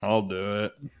I'll do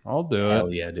it. I'll do it.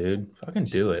 Hell yeah, dude. Fucking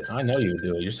do it. I know you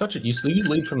do it. You're such a you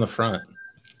lead from the front.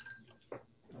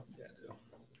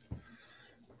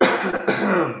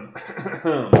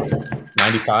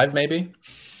 95 maybe.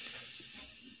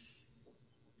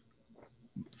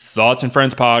 Thoughts and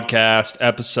Friends podcast,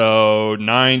 episode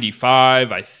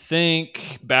 95, I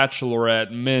think.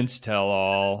 Bachelorette Mince Tell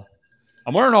All.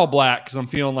 I'm wearing all black because I'm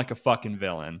feeling like a fucking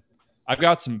villain. I've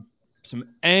got some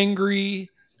angry,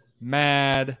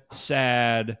 mad,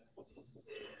 sad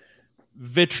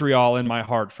vitriol in my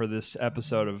heart for this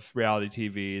episode of reality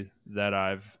TV that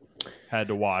I've had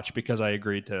to watch because I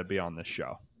agreed to be on this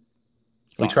show.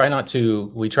 We try not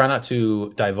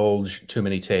to divulge too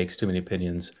many takes, too many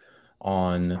opinions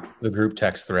on the group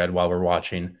text thread while we're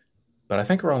watching, but I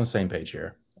think we're on the same page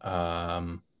here.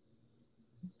 I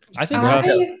think us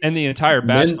and the entire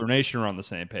Bachelor Nation are on the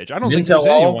same page. I don't think there's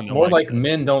anyone more like this.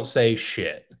 Men don't say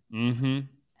shit. Mm-hmm.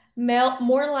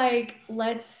 More like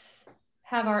let's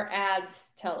have our ads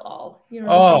tell all. You know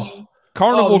what I mean?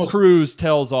 Carnival Cruise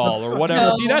tells all or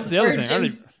whatever. See, that's the other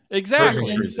thing.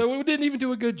 Exactly. Virgin. So we didn't even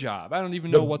do a good job. I don't even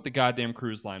know what the goddamn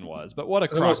cruise line was, but what a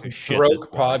crock of shit.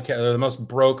 The most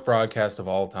broke broadcast of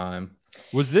all time.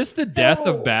 Was this the death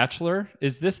of Bachelor?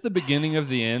 Is this the beginning of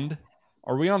the end?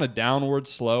 Are we on a downward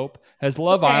slope? Has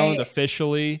Love Island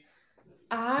officially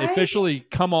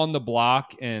come on the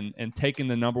block and taken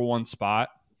the number one spot?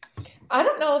 I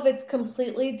don't know if it's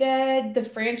completely dead, the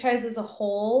franchise as a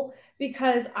whole,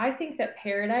 because I think that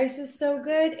Paradise is so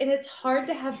good, and it's hard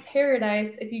to have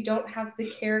Paradise if you don't have the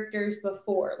characters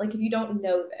before, like if you don't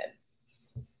know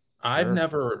them. I've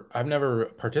never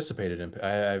participated in.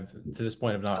 I've to this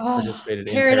point have not participated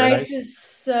in Paradise. Is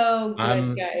so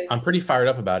good, guys. I'm pretty fired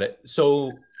up about it.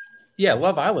 So, yeah,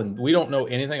 Love Island. We don't know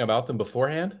anything about them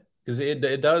beforehand because it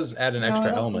does add an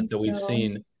extra element that we've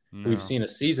seen. No. We've seen a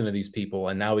season of these people,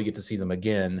 and now we get to see them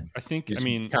again. I think.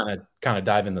 Kind of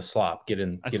dive in the slop.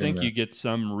 I think you get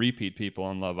some repeat people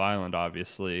on Love Island,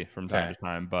 obviously, from time to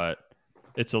time, but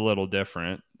it's a little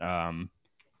different.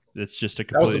 It's just a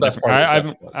completely different.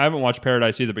 I haven't watched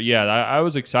Paradise either, but yeah, I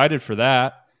was excited for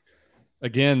that.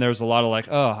 Again, there's a lot of like,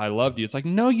 oh, I loved you. It's like,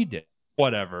 no, you did.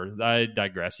 Whatever. I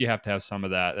digress. You have to have some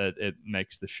of that. It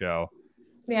makes the show.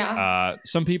 Yeah.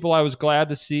 Some people I was glad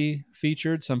to see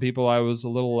featured. Some people I was a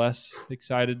little less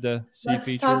excited to see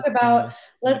featured.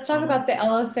 Let's talk about the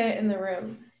elephant in the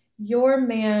room. Your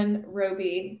man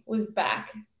Roby was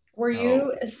back. Were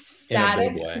you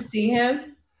ecstatic to see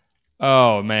him?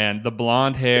 Oh man, the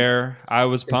blonde hair. I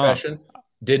was pumped.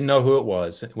 Didn't know who it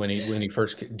was when he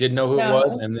first didn't know who it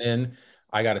was, and then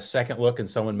I got a second look and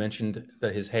someone mentioned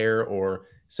that his hair or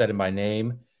said him by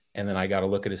name, and then I got a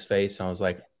look at his face and I was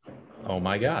like, oh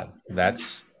my God,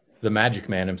 that's the Magic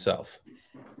Man himself.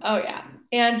 Oh yeah.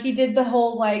 And he did the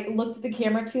whole like looked at the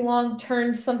camera too long,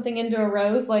 turned something into a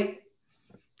rose. Like,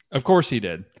 of course he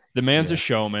did. The man's a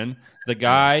showman. The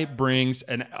guy brings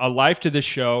a life to this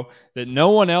show that no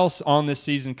one else on this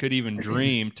season could even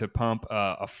dream to pump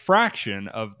a fraction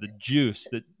of the juice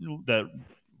that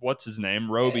what's his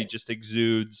name, Roby, just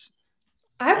exudes.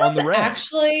 I was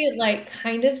actually like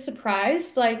kind of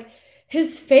surprised. Like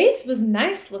his face was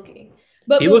nice looking,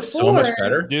 but he looks so much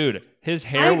better, dude. His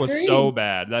hair was so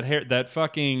bad. That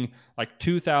fucking like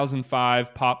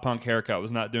 2005 pop punk haircut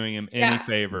was not doing him any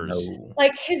favors. No.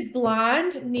 Like his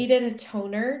blonde needed a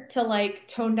toner to like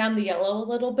tone down the yellow a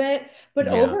little bit, but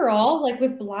overall, like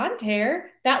with blonde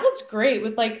hair, that looks great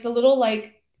with like the little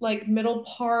like middle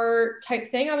part type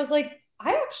thing. I was like,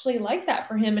 I actually like that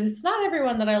for him, and it's not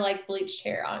everyone that I like bleached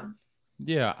hair on.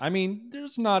 Yeah, I mean,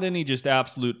 there's not any just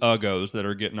absolute uggos that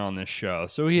are getting on this show,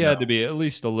 so he had to be at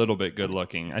least a little bit good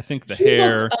looking. I think the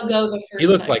hair. He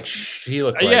looked like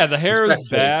the hair is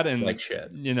bad and like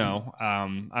shit. You know,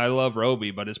 I love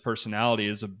Roby, but his personality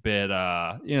is a bit,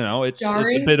 it's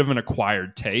jarring. A bit of an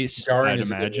acquired taste. Jarring I'd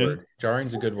imagine.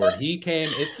 Jarring's a good word.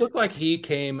 It looked like he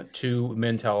came to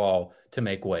Men Tell All to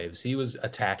make waves. He was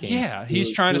attacking. Yeah,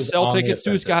 he's trying to sell tickets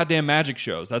to his goddamn magic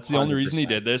shows. That's the only reason he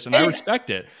did this, and I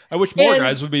respect it. I wish more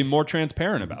guys would be more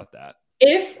transparent about that.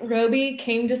 If Roby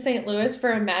came to St. Louis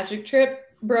for a magic trip,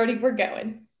 Brody, we're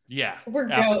going. Yeah, we're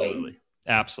absolutely. going.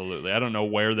 Absolutely. I don't know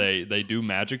where they do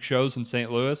magic shows in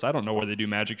St. Louis. I don't know where they do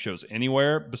magic shows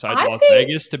anywhere besides Las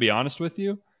Vegas, to be honest with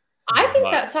you. I think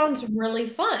that sounds really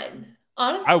fun.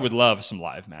 Honestly, I would love some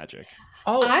live magic.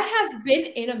 Oh, I have been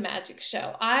in a magic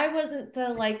show. I wasn't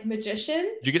the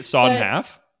magician. Did you get sawed in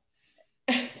half?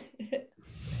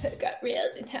 Got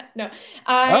reeled in half. No,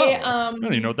 I don't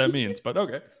even know what that means, but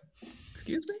okay.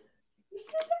 Excuse me.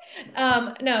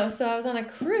 No, so I was on a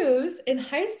cruise in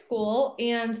high school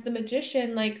and the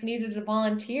magician like needed a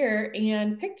volunteer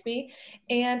and picked me,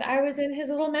 and I was in his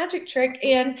little magic trick,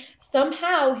 and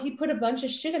somehow he put a bunch of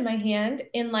shit in my hand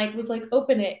and like was like,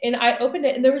 open it. And I opened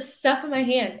it and there was stuff in my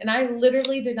hand and I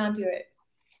literally did not do it.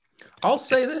 I'll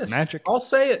say this. Magic. I'll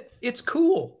say it. It's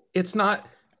cool. It's not,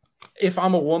 if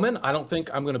I'm a woman, I don't think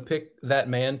I'm going to pick that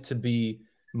man to be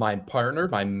my partner,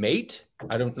 my mate.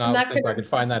 I don't think I could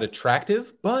find that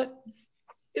attractive, but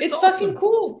it's awesome. Fucking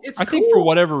cool. I think for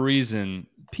whatever reason,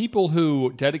 people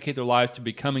who dedicate their lives to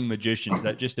becoming magicians,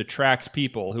 that just attracts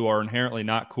people who are inherently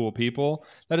not cool people.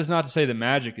 That is not to say that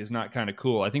magic is not kind of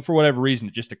cool. I think for whatever reason,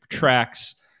 it just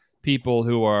attracts people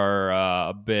who are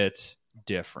a bit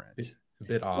different. A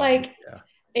bit odd. Like,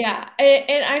 yeah.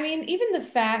 And I mean, even the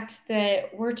fact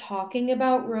that we're talking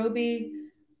about Roby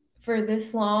for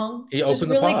this long just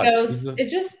really goes, it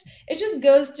just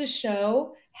goes to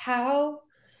show how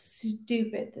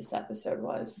stupid this episode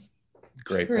was.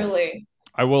 Great. Truly. Point.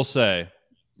 I will say,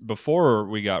 before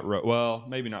we got, well,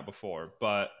 maybe not before,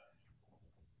 but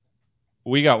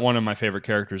we got one of my favorite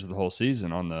characters of the whole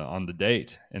season on the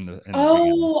date in the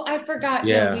I forgot.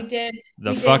 Yeah, no, we did.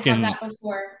 The we fucking did have that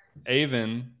before.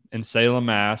 Avon and Salem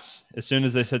Mass. As soon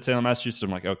as they said Salem Mass, I'm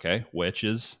like, okay,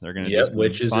 witches. They're gonna do some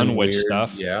witches fun and witch weird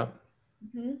stuff. Yeah.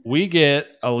 Mm-hmm. We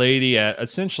get a lady at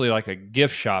essentially like a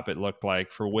gift shop, it looked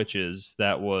like, for witches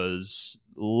that was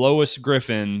Lois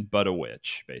Griffin, but a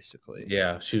witch, basically.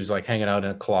 Yeah, she was like hanging out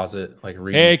in a closet, like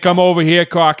reading. Hey, come over here,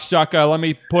 cocksucker. Let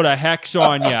me put a hex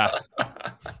on ya.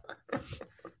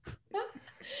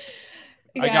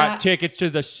 I got tickets to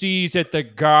the Seas at the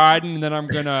Garden, and then I'm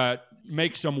going to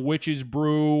make some witch's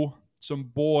brew, some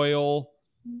boil.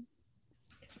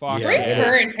 Fuck Bring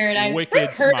her in paradise. Wicked Bring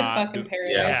her smart. to fucking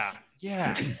paradise.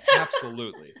 Yeah,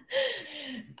 absolutely.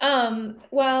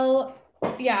 Well,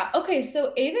 yeah. Okay,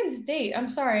 so Avon's date. I'm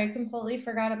sorry, I completely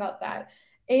forgot about that.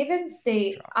 Avon's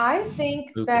date. I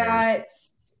think that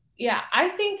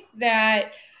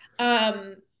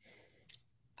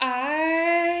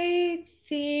I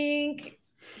think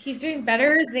he's doing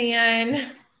better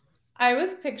than I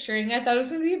was picturing. I thought it was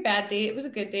going to be a bad date. It was a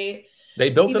good date. They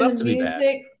built it up to be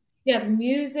bad. Yeah, the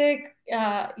music,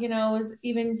 was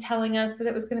even telling us that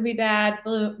it was going to be bad.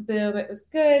 Boom, boom, it was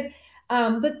good.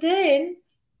 But then,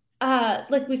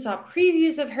 like we saw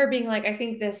previews of her being like, I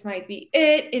think this might be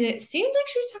it. And it seemed like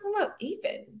she was talking about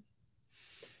Avon.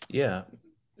 Yeah.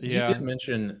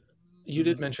 You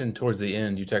did mention towards the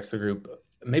end, you text the group,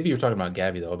 maybe you're talking about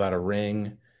Gabby though, about a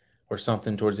ring or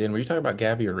something towards the end. Were you talking about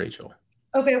Gabby or Rachel?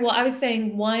 Okay, well, I was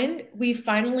saying we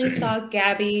finally saw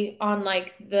Gabby on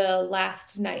like the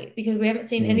last night because we haven't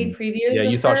seen any previews. Yeah,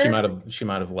 you thought her. she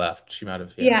might have left. She might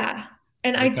have. Yeah.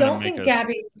 And I don't think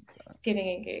Gabby's getting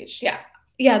engaged.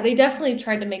 Yeah, they definitely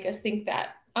tried to make us think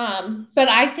that. But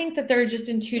I think that they're just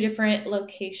in two different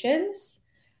locations.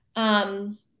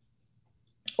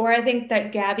 Or I think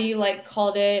that Gabby like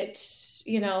called it,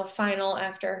 final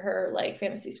after her like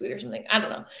fantasy suite or something. I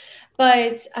don't know.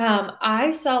 But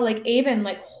I saw like Avon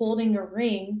like holding a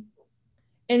ring.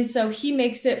 And so he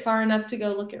makes it far enough to go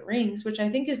look at rings, which I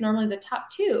think is normally the top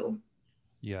two.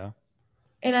 Yeah.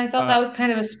 And I thought that was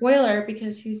kind of a spoiler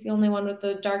because he's the only one with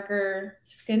the darker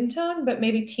skin tone, but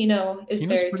maybe Tino's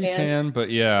very pretty tan. But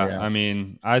yeah, I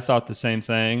mean, I thought the same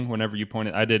thing whenever you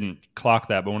pointed. I didn't clock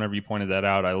that, but whenever you pointed that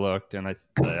out, I looked and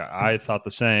I thought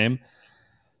the same.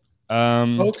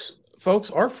 Folks,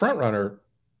 our front runner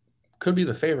could be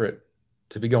the favorite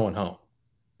to be going home.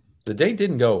 The date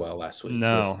didn't go well last week.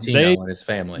 No, with Tino and his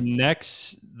family.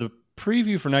 The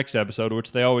preview for next episode,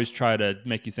 which they always try to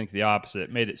make you think the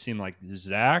opposite, made it seem like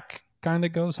Zach kind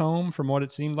of goes home. From what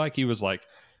it seemed like, he was like,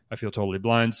 I feel totally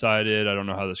blindsided. I don't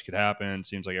know how this could happen. It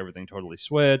seems like everything totally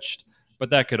switched, but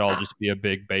that could all just be a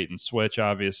big bait and switch,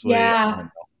 obviously. Yeah,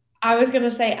 I was going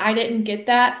to say, I didn't get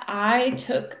that. I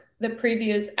took the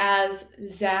previews as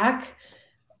Zach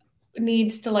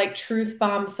needs to like truth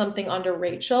bomb something onto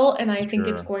Rachel. And I think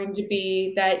it's going to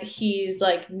be that he's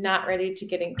like not ready to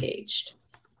get engaged.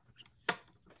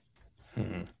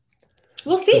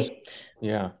 We'll see.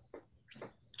 Yeah.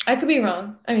 I could be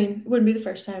wrong. I mean, it wouldn't be the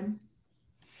first time.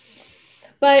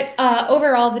 But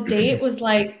overall, the date was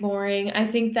like boring. I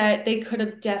think that they could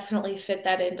have definitely fit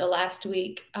that into last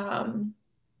week.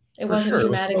 It wasn't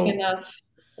dramatic enough.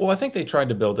 Well, I think they tried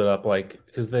to build it up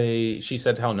because she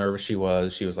said how nervous she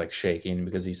was. She was like shaking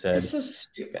because he said, "This was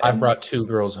stupid. I've brought two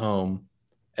girls home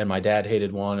and my dad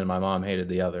hated one and my mom hated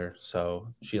the other."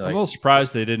 So I'm a little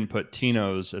surprised they didn't put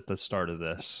Tino's at the start of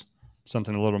this.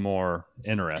 Something a little more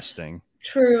interesting.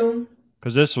 True.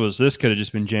 Because this could have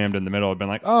just been jammed in the middle. It'd been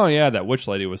like, oh yeah, that witch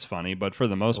lady was funny, but for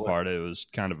the most part, it was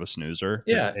kind of a snoozer.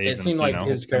 Yeah, it seemed like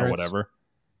his parents, whatever.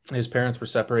 His parents were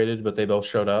separated, but they both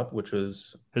showed up, which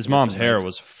was his mom's hair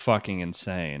was fucking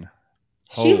insane.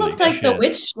 She looked like the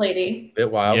witch lady.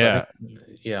 Bit wild. Yeah,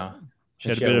 yeah. She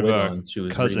had a bit of a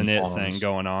cousin it thing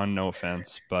going on. No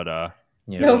offense, but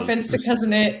no offense to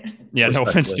cousin it. Yeah, no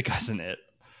offense to cousin it.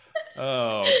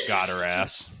 Oh, got her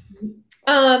ass.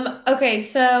 Okay,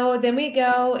 so then we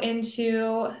go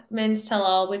into Men's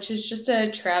Tell-All, which is just a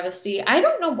travesty. I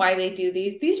don't know why they do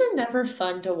these. These are never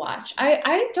fun to watch.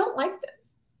 I don't like them.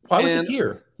 Why was it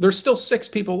here? There's still 6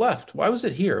 people left. Why was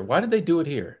it here? Why did they do it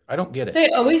here? I don't get it. They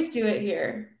always do it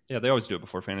here. Yeah, they always do it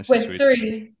before Fantasy With Suite.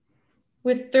 3.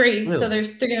 With 3. Really? So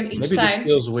there's 3 on each Maybe side. Maybe this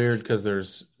feels weird because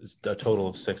there's a total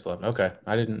of 6 left. Okay.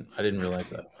 I didn't realize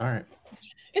that. All right.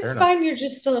 It's fine. You're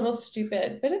just a little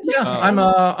stupid, but it's okay.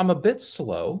 I'm a bit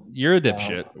slow. You're a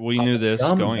dipshit. We knew this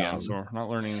going in, so we're not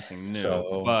learning anything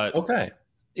new. But okay.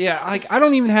 Yeah, I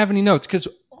don't even have any notes because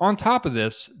on top of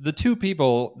this, the 2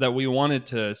 people that we wanted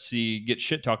to see get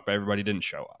shit talked by everybody didn't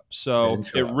show up. So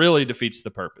it really defeats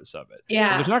the purpose of it.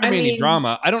 Yeah. There's not going to be any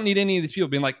drama. I don't need any of these people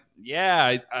being like,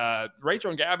 yeah, Rachel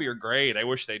and Gabby are great. I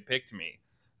wish they'd picked me.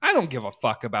 I don't give a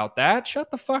fuck about that.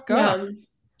 Shut the fuck up.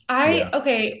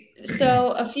 Okay,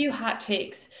 so a few hot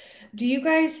takes. Do you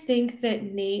guys think that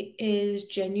Nate is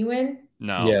genuine?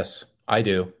 No. Yes, I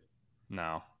do.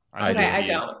 No. I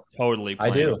don't. Totally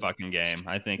playing the fucking game.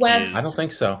 I think Wes, I don't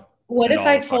think so. What if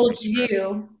I told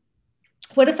you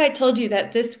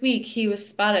that this week he was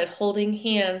spotted holding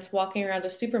hands walking around a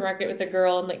supermarket with a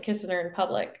girl and like kissing her in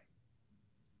public?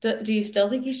 Do you still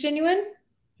think he's genuine?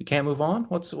 You can't move on?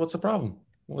 What's the problem?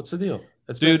 What's the deal?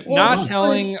 Dude, not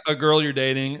telling a girl you're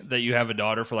dating that you have a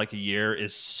daughter for like a year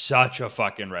is such a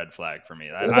fucking red flag for me.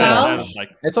 That is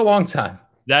like, it's a long time.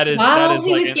 That is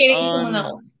he was dating someone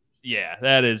else. Yeah,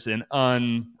 that is an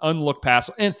unlooked past.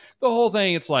 And the whole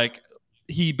thing, it's like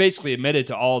he basically admitted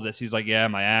to all of this. He's like, yeah,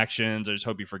 my actions, I just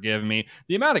hope you forgive me.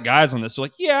 The amount of guys on this are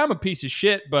like, yeah, I'm a piece of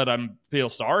shit, but I feel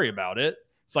sorry about it.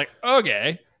 It's like,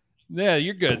 okay, yeah,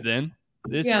 you're good then.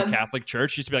 This is a Catholic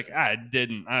church. Used to be like, I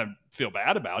feel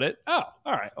bad about it. Oh,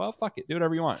 all right. Well, fuck it. Do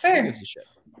whatever you want. Fair. Who gives a shit?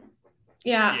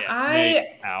 Yeah,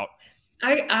 out.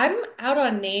 I'm out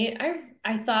on Nate.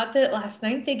 I thought that last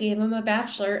night they gave him a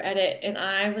Bachelor edit, and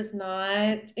I was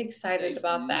not excited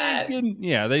about that. They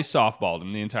softballed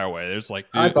him the entire way. There's like,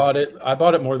 I bought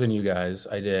it more than you guys.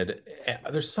 I did.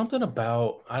 There's something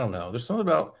about, I don't know. There's something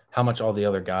about how much all the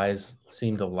other guys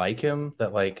seem to like him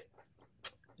that like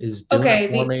is doing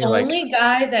it for me. The only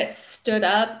guy that stood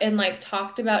up and like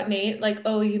talked about Nate, like,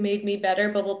 oh, you made me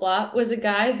better, blah blah blah, was a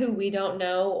guy who we don't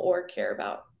know or care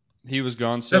about. He was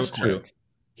gone so quick. True.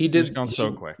 He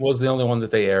was the only one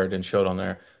that they aired and showed on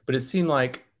there. But it seemed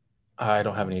like, I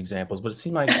don't have any examples, but it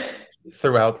seemed like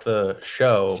throughout the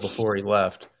show before he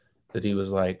left that he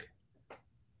was like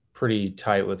pretty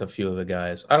tight with a few of the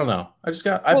guys. I don't know.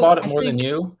 I bought it more than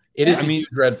you. It is a huge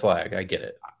red flag. I get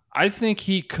it. I think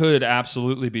he could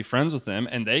absolutely be friends with them,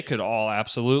 and they could all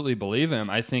absolutely believe him.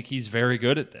 I think he's very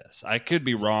good at this. I could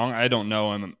be wrong. I don't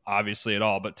know him obviously at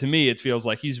all, but to me, it feels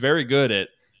like he's very good at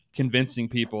convincing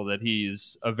people that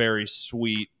he's a very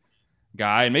sweet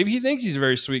guy. And maybe he thinks he's a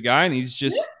very sweet guy, and he's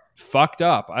just fucked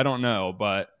up. I don't know,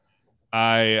 but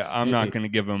I'm not going to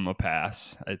give him a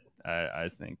pass. I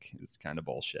think it's kind of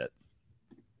bullshit.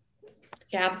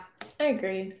 Yeah, I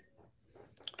agree.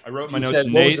 I wrote my notes.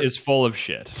 Nate is full of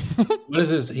shit. What is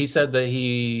his? He said that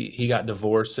he got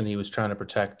divorced and he was trying to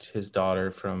protect his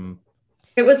daughter from.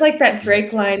 It was like that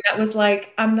Drake line that was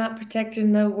like, "I'm not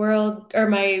protecting the world or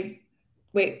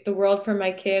the world from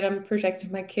my kid. I'm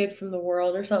protecting my kid from the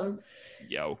world or something."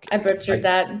 Yeah, okay. I butchered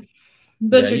that.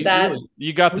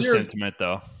 You got the sentiment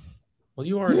though. Well,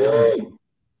 you are dumb.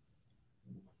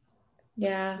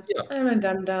 Yeah, I'm a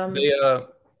dum-dum.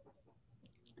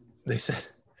 They said.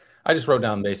 I just wrote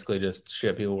down basically just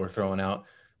shit people were throwing out.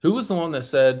 Who was the one that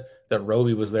said that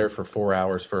Roby was there for 4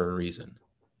 hours for a reason?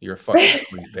 You're a fucking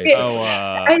creep, basically.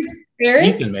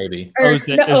 Ethan, maybe.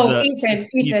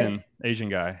 Ethan, Asian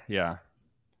guy. Yeah.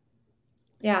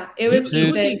 Yeah, it was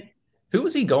who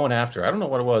was he going after? I don't know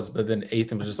what it was, but then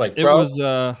Ethan was just like, bro,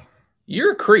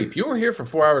 you're a creep. You were here for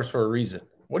 4 hours for a reason.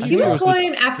 What are you doing? He was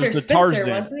going after Spencer,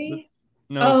 wasn't he?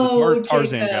 No, the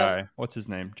Tarzan guy. What's his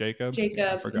name? Jacob?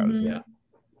 I forgot his name.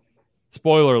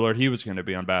 Spoiler alert, he was going to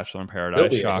be on Bachelor in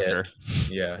Paradise. Shocker.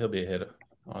 Yeah, he'll be a hit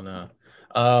on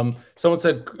someone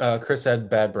said Chris had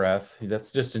bad breath.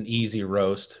 That's just an easy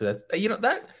roast. That's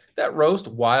that roast,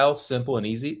 while simple and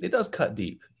easy, it does cut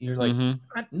deep. You're like,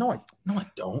 no, I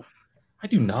don't. I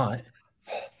do not.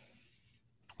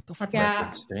 What the fuck?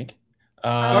 Breath stink.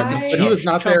 But he was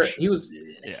not there. He was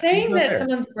saying that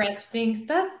someone's breath stinks.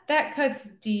 That cuts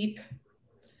deep.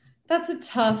 That's a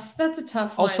tough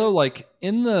one. Also, like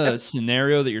in the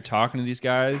scenario that you're talking to these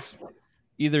guys,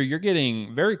 either you're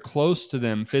getting very close to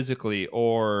them physically,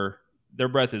 or their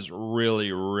breath is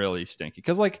really, really stinky.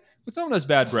 Because like when someone has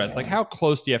bad breath, like how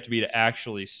close do you have to be to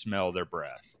actually smell their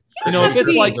breath? You know, if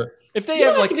it's like if they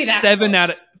have like 7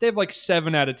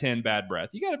 out of 10 bad breath,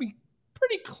 you got to be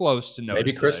pretty close to know.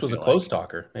 Maybe Chris was a close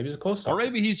talker. Maybe he's a close talker. Or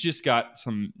maybe he's just got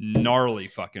some gnarly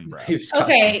fucking breath.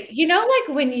 Okay, you know,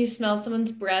 like when you smell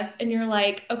someone's breath and you're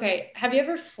like, okay, have you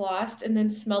ever flossed and then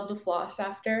smelled the floss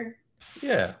after?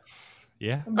 Yeah.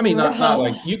 Yeah. I mean, not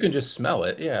like you can just smell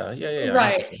it. Yeah.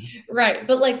 Right.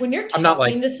 But like when you're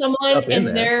talking to someone and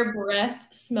their breath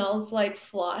smells like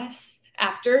floss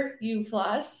after you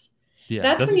floss,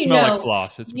 that's when you know like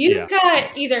floss. You've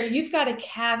got a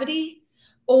cavity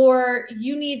or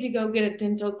you need to go get a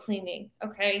dental cleaning,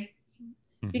 okay?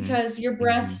 Because your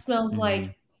breath smells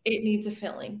like it needs a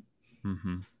filling.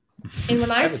 And when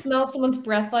I smell someone's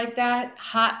breath like that,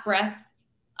 hot breath,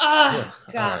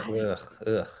 God.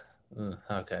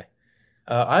 Okay.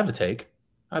 I have a take.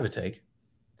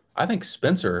 I think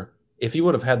Spencer, if he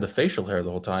would have had the facial hair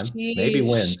the whole time, maybe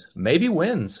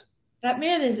wins. That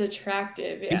man is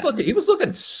attractive. Yeah. He was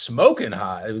looking smoking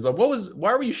hot. It was like,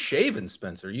 why were you shaving,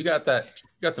 Spencer? You got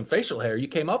some facial hair. You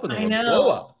came up with a glow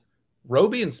up.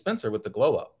 Roby and Spencer with the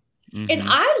glow up. And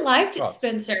I liked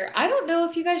Spencer. I don't know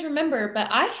if you guys remember, but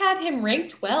I had him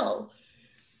ranked well.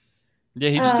 Yeah,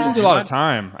 he just didn't do a lot of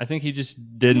time. I think he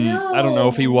just didn't. No. I don't know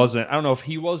if he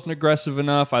wasn't aggressive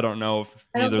enough. I don't know if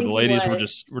either of the ladies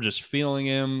were just feeling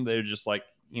him. They're just like,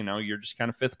 you know, you're just kind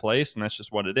of 5th place, and that's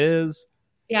just what it is.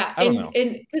 Yeah, and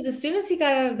because as soon as he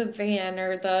got out of the van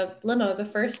or the limo the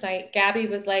first night, Gabby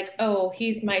was like, "Oh,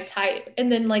 he's my type,"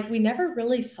 and then like we never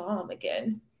really saw him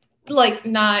again. Like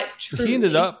not truly.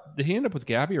 Did he end up with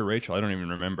Gabby or Rachel? I don't even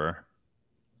remember.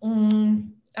 I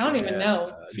don't even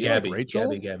know. Gabby.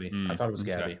 I thought it was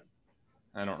Gabby. Okay.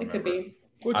 I don't remember. It could be.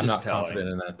 I'm not confident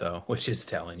in that though, which is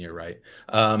telling. You're right.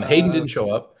 Hayden didn't show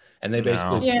up, and they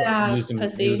basically used him.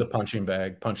 He was a punching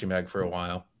bag for a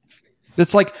while.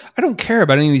 It's like, I don't care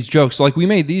about any of these jokes. Like, we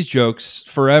made these jokes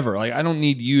forever. Like, I don't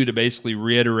need you to basically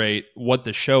reiterate what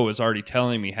the show is already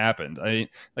telling me happened.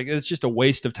 It's just a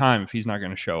waste of time if he's not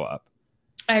going to show up.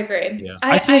 I agree. Yeah.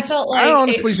 I felt like I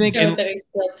honestly think that he's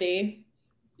guilty.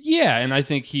 Yeah, and I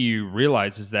think he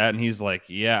realizes that, and he's like,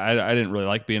 yeah, I didn't really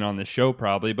like being on this show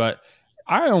probably, but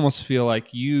I almost feel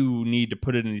like you need to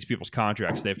put it in these people's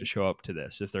contracts. They have to show up to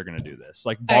this if they're going to do this.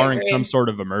 Like, barring some sort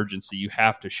of emergency, you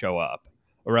have to show up.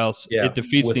 Or else it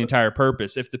defeats the entire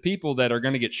purpose. If the people that are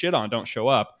going to get shit on don't show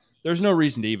up, there's no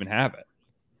reason to even have it.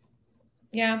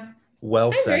 Yeah.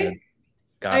 Well said.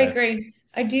 I agree.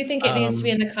 I do think it needs to be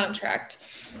in the contract.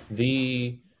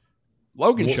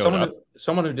 Logan showed up.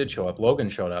 Someone who did show up. Logan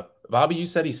showed up. Bobby, you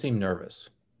said he seemed nervous.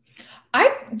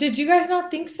 Did you guys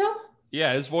not think so?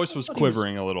 Yeah, his voice was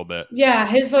quivering a little bit. Yeah,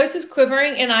 his voice was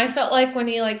quivering, and I felt like when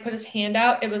he like put his hand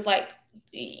out, it was like.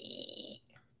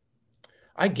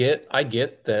 I get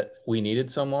that we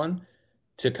needed someone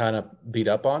to kind of beat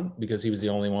up on because he was the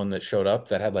only one that showed up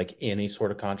that had like any sort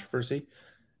of controversy.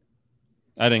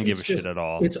 I didn't give a shit at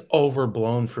all. It's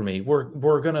overblown for me.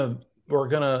 We're gonna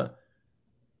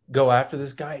go after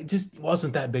this guy. It just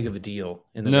wasn't that big of a deal.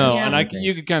 You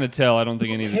could kind of tell. I don't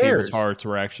think any of the people's hearts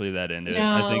were actually that into it.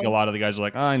 I think a lot of the guys are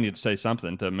like, I need to say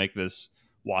something to make this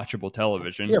watchable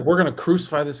television. Yeah, we're gonna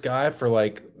crucify this guy for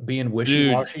like being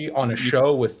wishy-washy on a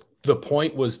show with. The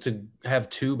point was to have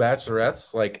 2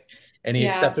 bachelorettes, like, and he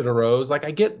accepted a rose. Like, I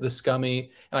get the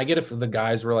scummy, and I get if the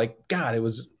guys were like, God, it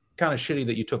was kind of shitty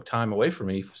that you took time away from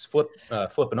me,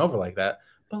 flipping over like that.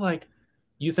 But like,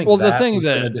 you think the thing was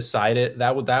going to decide it?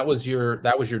 That was your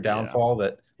downfall.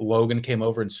 That Logan came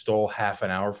over and stole half an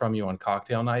hour from you on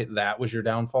cocktail night. That was your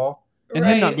downfall. And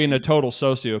him not being a total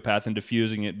sociopath and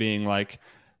diffusing it, being like.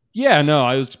 Yeah, no,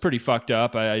 I was pretty fucked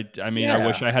up. I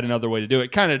wish I had another way to do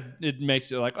it. It makes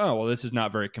it like, oh, well, this is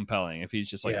not very compelling. If he's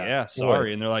just like,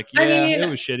 sorry. And they're like, it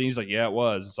was shitty. He's like, yeah, it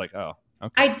was. It's like, oh,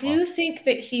 okay. I do think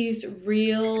that he's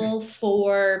real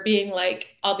for being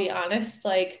like, I'll be honest,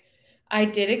 like, I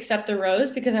did accept the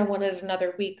rose because I wanted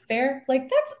another week there. Like,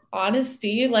 that's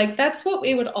honesty. Like, that's what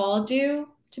we would all do,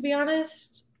 to be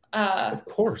honest. Of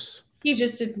course. He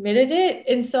just admitted it.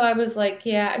 And so I was like,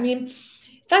 yeah, I mean...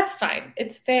 That's fine.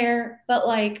 It's fair. But,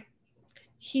 like,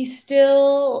 he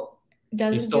still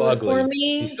doesn't do it for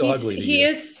me. He's still ugly. He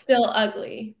is still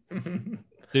ugly.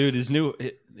 Dude,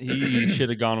 he should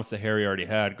have gone with the hair he already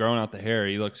had. Growing out the hair,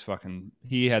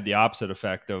 he had the opposite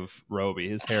effect of Roby.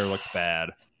 His hair looked bad.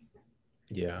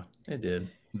 Yeah, it did.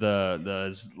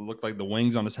 Looked like the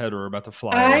wings on his head were about to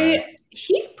fly away.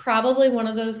 He's probably one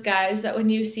of those guys that when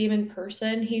you see him in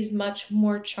person, he's much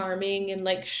more charming and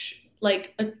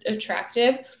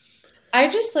attractive. I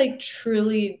just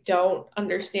truly don't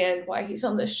understand why he's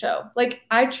on this show.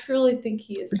 I truly think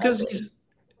he is because ugly.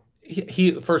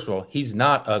 he first of all, he's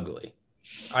not ugly.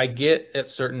 I get at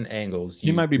certain angles.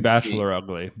 He might be Bachelor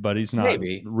ugly, but he's not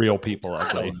real people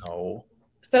ugly. I don't know.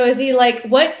 So is he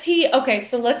what's he? Okay,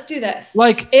 so let's do this.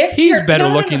 If he's better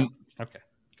looking. No. Okay,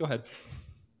 go ahead.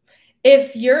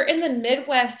 If you're in the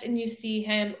Midwest and you see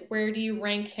him, where do you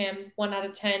rank him 1 out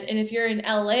of 10? And if you're in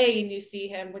LA and you see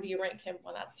him, what do you rank him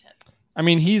 1 out of 10? I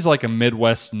mean, he's like a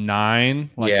Midwest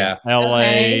 9,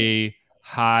 LA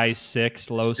high 6,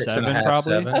 low 7,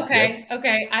 probably. 7. Okay,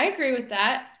 okay, I agree with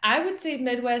that. I would say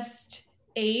Midwest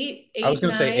 8. I was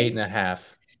going to say 8.5.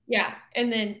 Yeah,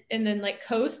 and then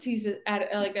Coast, he's at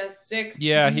a 6.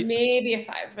 Yeah, maybe a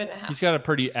 5.5. He's got a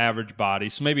pretty average body,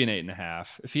 so maybe an 8.5.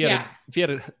 If he had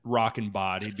a rocking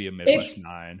bod, he'd be a Midwest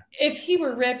 9. If he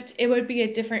were ripped, it would be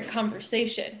a different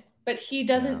conversation. But he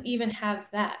doesn't even have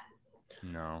that.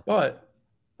 No, but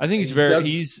I think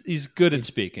he's good at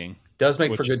speaking. Does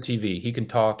make for good TV. He can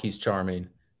talk. He's charming.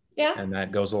 Yeah, and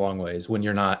that goes a long ways when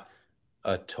you're not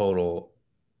a total,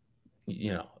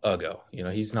 uggo.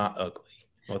 He's not ugly.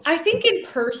 I think in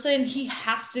person he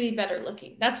has to be better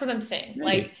looking. That's what I'm saying.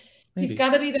 Maybe. He's got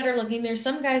to be better looking. There's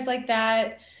some guys like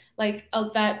that,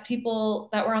 that people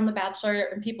that were on The Bachelor,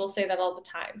 and people say that all the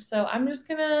time. So I'm just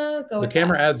gonna go. The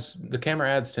camera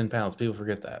adds 10 pounds. People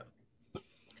forget that.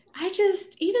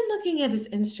 Even looking at his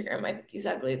Instagram, I think he's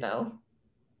ugly though.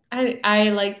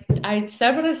 I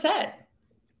said what I said.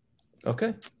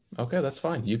 Okay, that's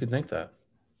fine. You can think that.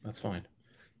 That's fine.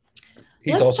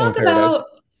 He's also in Paradise.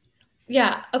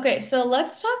 Yeah. Okay. So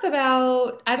let's talk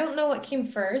about, I don't know what came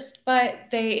first, but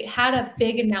they had a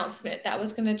big announcement that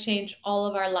was going to change all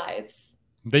of our lives.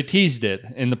 They teased it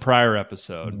in the prior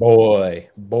episode. Boy.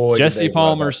 Jesse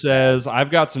Palmer says,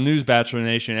 I've got some news, Bachelor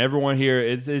Nation. Everyone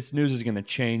here, this news is going to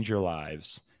change your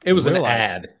lives. It was an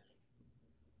ad.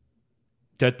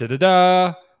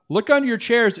 Da-da-da-da. Look under your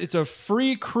chairs. It's a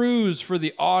free cruise for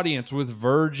the audience with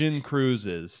Virgin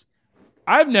Cruises.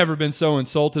 I've never been so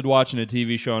insulted watching a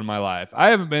TV show in my life.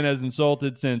 I haven't been as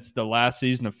insulted since the last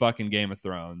season of fucking Game of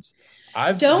Thrones.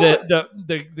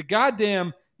 The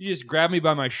goddamn, you just grab me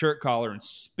by my shirt collar and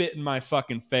spit in my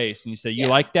fucking face and you say, you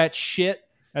like that shit?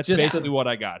 That's just basically what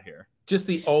I got here. Just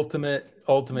the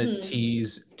ultimate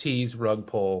tease rug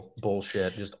pull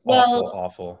bullshit. Just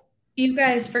awful. You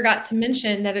guys forgot to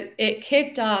mention that it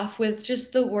kicked off with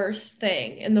just the worst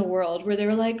thing in the world, where they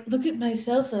were like, look at my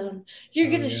cell phone. You're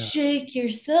going to shake your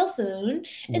cell phone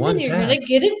and then you're going to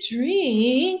get a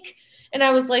drink. And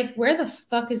I was like, where the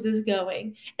fuck is this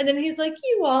going? And then he's like,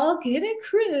 you all get a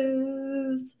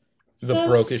cruise. The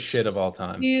brokest shit of all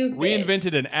time. Stupid. We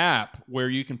invented an app where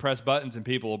you can press buttons and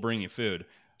people will bring you food.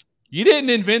 You didn't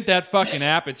invent that fucking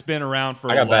app. It's been around for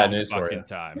a long fucking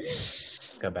time.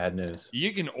 Got bad news.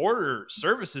 You can order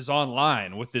services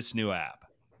online with this new app.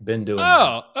 Been doing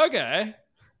that. Okay.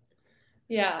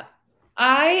 Yeah.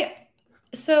 I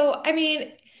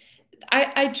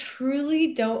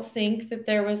truly don't think that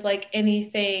there was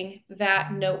anything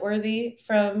that noteworthy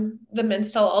from the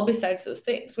men's tell-all besides those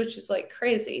things, which is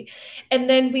crazy. And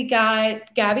then we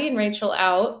got Gabby and Rachel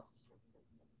out.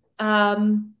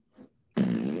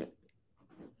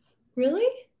 Really?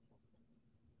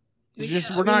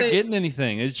 We're not getting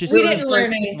anything. It's just we didn't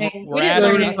learn anything.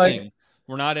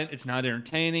 We're not. It's not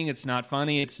entertaining. It's not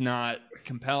funny. It's not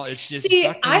compelling. It's just.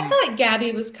 I thought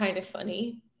Gabby was kind of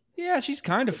funny. Yeah, she's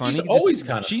kind of funny. She's always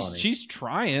kind of funny. She's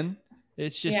trying.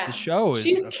 It's just the show is.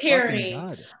 She's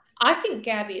carrying. I think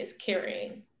Gabby is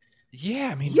carrying. Yeah,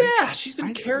 I mean, she's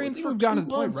been carrying for gotten to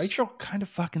the point. Rachel kind of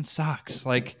fucking sucks.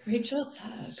 Rachel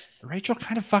sucks. Rachel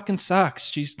kind of fucking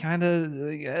sucks. She's kind of.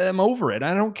 I'm over it.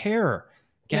 I don't care.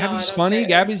 Gabby's funny.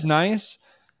 Gabby's nice.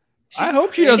 I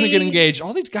hope she doesn't get engaged.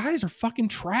 All these guys are fucking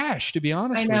trash, to be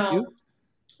honest with you.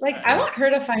 I want her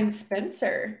to find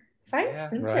Spencer.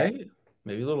 Spencer. Right?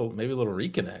 Maybe a little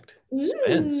reconnect.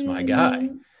 Spence, my guy.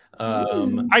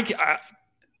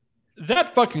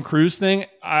 That fucking cruise thing,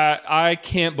 I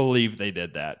can't believe they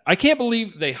did that. I can't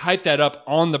believe they hyped that up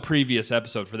on the previous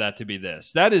episode for that to be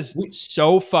this. That is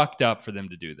so fucked up for them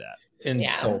to do that.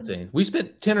 Insulting. Yeah. We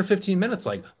spent 10 or 15 minutes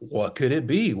what could it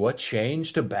be? What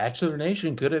change to Bachelor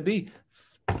Nation could it be?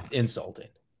 Insulting.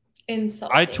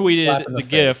 I tweeted the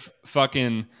GIF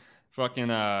fucking fucking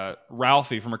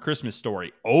Ralphie from A Christmas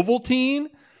Story. Ovaltine,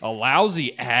 a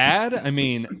lousy ad. I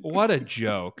mean, what a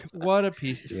joke. What a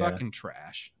piece of fucking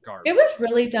trash. Garbage. It was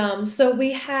really dumb. So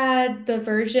we had the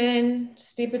Virgin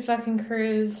stupid fucking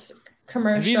cruise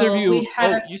commercial. Have either of you,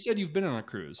 you said you've been on a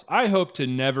cruise. I hope to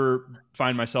never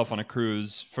find myself on a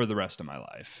cruise for the rest of my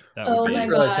life. That would be. I didn't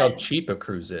realize how cheap a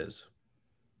cruise is.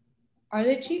 Are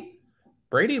they cheap?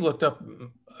 Brady looked up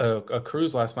a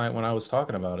cruise last night when I was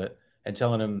talking about it and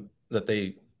telling him that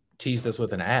they teased us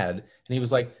with an ad. And he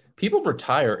was like, people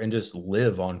retire and just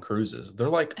live on cruises. They're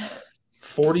like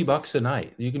 $40 a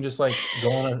night. You can just like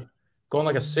go on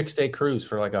like a 6-day cruise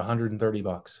for like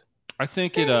 $130. I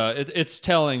think it's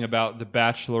telling about the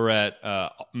Bachelorette,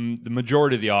 the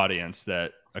majority of the audience,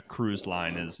 that a cruise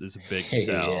line is a big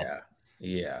sell.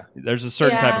 Yeah. There's a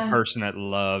certain type of person that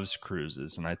loves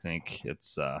cruises, and I think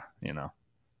it's a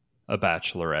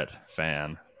Bachelorette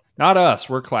fan. Not us.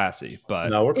 We're classy, but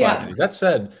no, we're classy. Yeah. That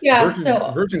said,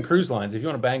 Virgin Cruise Lines, if you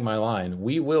want to bang my line,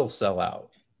 we will sell out.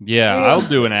 Yeah, I'll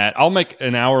do an ad. I'll make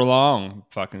an hour-long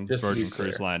fucking Virgin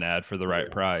Cruise Line ad for the right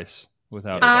price.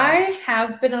 Without I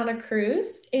have been on a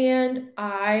cruise, and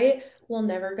I will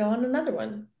never go on another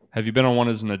one. Have you been on one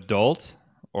as an adult,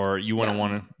 or you want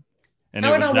to? And it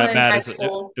was that bad.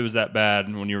 It was that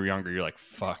bad, when you were younger, you're like,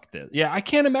 "Fuck this." Yeah, I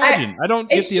can't imagine. I don't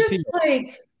get the appeal.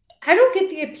 I don't get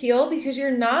the appeal because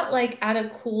you're not like at a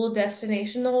cool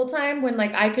destination the whole time. When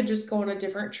like I could just go on a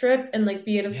different trip and like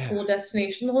be at a cool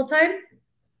destination the whole time,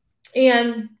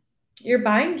 and you're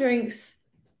buying drinks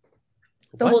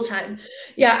the whole time.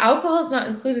 Yeah, alcohol is not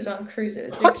included on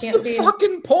cruises. What's the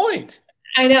fucking point?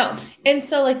 I know. And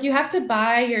so like you have to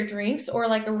buy your drinks or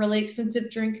like a really expensive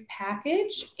drink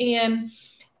package. And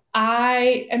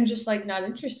I am just like not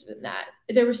interested in that.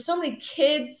 There were so many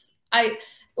kids. I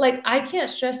can't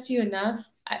stress to you enough.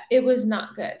 It was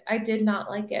not good. I did not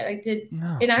like it.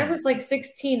 I was like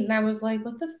 16 and I was like,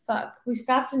 what the fuck? We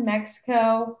stopped in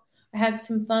Mexico. I had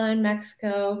some fun in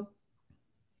Mexico.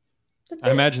 I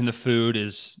imagine the food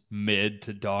is mid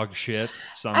to dog shit.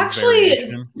 Actually,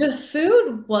 the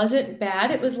food wasn't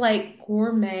bad. It was like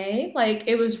gourmet. Like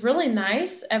it was really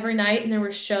nice every night, and there were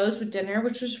shows with dinner,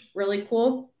 which was really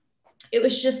cool. It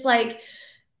was just like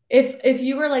if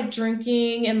you were like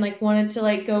drinking and like wanted to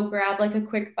like go grab like a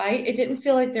quick bite, it didn't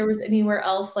feel like there was anywhere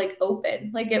else like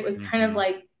open. Like it was kind of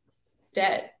like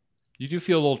dead. You do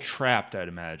feel a little trapped, I'd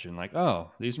imagine. Like,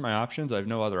 oh, these are my options. I have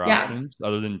no other options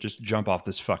other than just jump off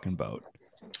this fucking boat.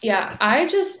 Yeah,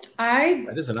 that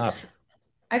is an option.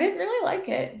 I didn't really like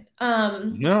it.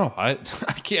 No, I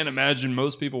can't imagine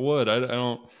most people would.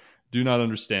 I do not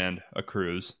understand a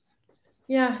cruise.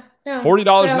 Yeah, no. $40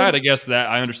 a night, I guess that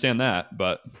I understand that,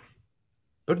 but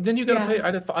then you gotta pay.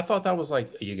 I thought that was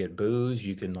like you get booze,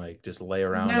 you can like just lay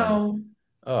around. No.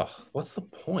 Ugh, what's the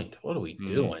point? What are we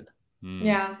doing?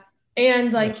 Yeah.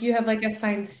 And like you have like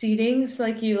assigned seating, so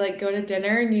like you like go to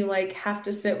dinner and you like have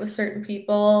to sit with certain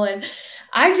people, and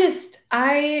it's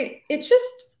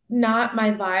just not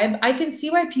my vibe. I can see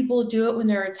why people do it when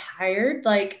they're retired.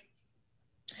 Like,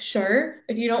 sure,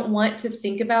 if you don't want to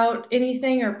think about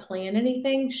anything or plan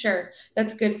anything, sure,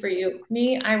 that's good for you.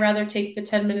 Me, I rather take the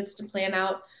 10 minutes to plan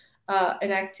out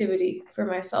an activity for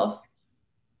myself.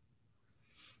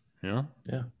 Yeah.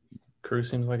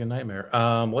 Cruise seems like a nightmare.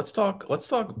 Let's talk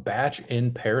Batch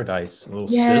in Paradise, a little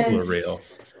sizzler reel.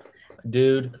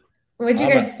 Dude. What'd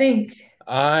you guys think?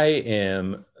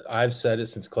 I've said it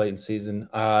since Clayton's season.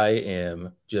 I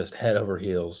am just head over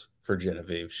heels for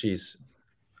Genevieve. She's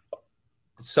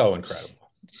so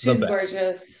incredible. She's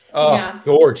gorgeous. Oh,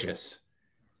 gorgeous.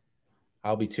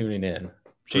 I'll be tuning in.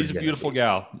 She's a beautiful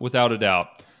gal, without a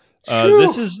doubt.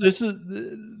 This is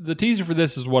the teaser for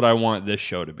this is what I want this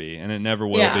show to be, and it never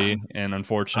will be. And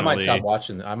unfortunately,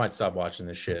 I might stop watching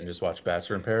this shit and just watch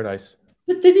Bachelor in Paradise.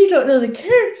 But then you don't know the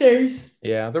characters.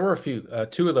 Yeah, there were a few,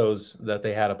 two of those that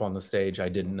they had up on the stage. I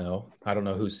didn't know. I don't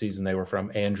know whose season they were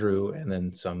from. Andrew, and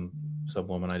then some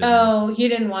woman I didn't know. You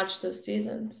didn't watch those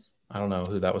seasons. I don't know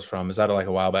who that was from. Is that like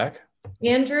a while back?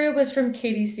 Andrew was from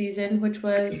Katie's season, which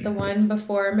was the one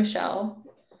before Michelle.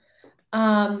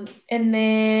 And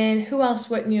then who else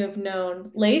wouldn't you have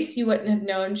known? Lace, you wouldn't have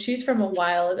known. She's from a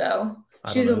while ago.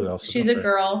 She's a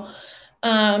girl.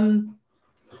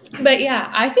 But yeah,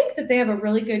 I think that they have a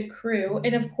really good crew.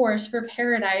 And of course, for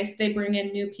Paradise, they bring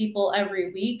in new people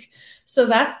every week. So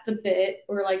that's the bit,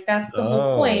 or like that's the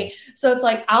whole point. So it's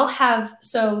like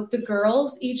the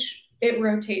girls it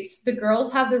rotates. The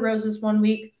girls have the roses one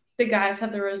week. The guys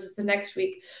have the roses the next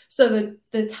week. So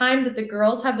the time that the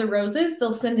girls have the roses,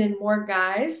 they'll send in more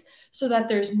guys so that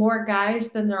there's more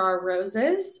guys than there are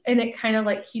roses. And it kind of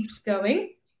like keeps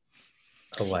going.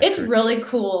 It's really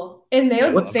cool. And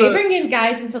they bring in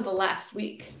guys until the last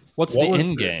week. What's the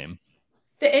end game?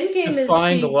 The end game is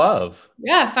find love.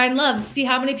 Yeah, find love. See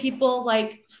how many people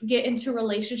like get into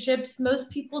relationships.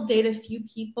 Most people date a few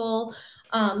people.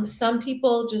 Some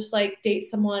people just like date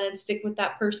someone and stick with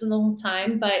that person the whole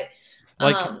time. But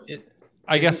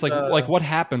I guess like what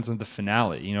happens in the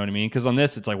finale? You know what I mean? Because on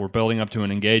this, it's like we're building up to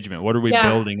an engagement. What are we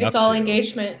building up to? It's all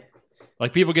engagement.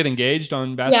 Like people get engaged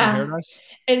on Bachelor in Paradise?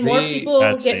 And more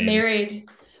people get married.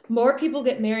 More people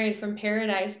get married from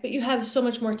Paradise, but you have so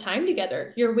much more time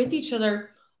together. You're with each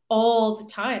other all the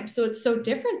time. So it's so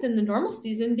different than the normal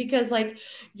season because like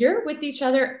you're with each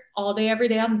other all day, every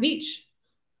day on the beach.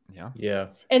 Yeah. Yeah.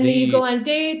 And then you go on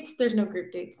dates. There's no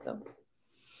group dates though.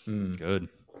 Good.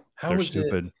 How was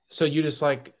stupid. It? So you just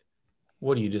like,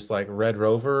 what do you just like Red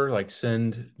Rover, like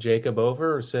send Jacob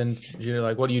over or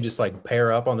what do you just like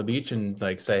pair up on the beach and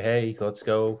like say, hey, let's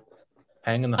go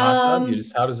hang in the hot tub? You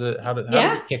just, how does it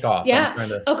kick off?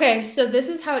 Yeah. Okay. So this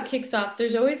is how it kicks off.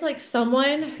 There's always like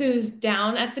someone who's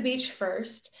down at the beach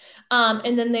first.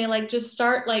 And then they like just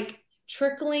start like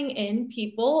trickling in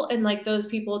people and like those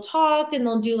people talk and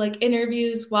they'll do like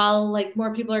interviews while like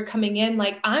more people are coming in.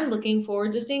 Like I'm looking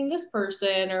forward to seeing this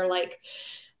person or like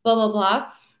blah, blah,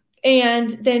 blah. And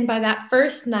then by that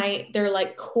first night, their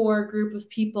like core group of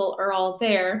people are all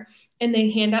there and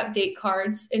they hand out date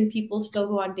cards and people still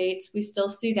go on dates. We still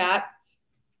see that.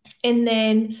 And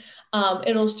then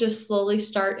it'll just slowly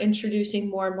start introducing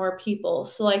more and more people.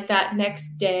 So like that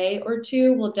next day or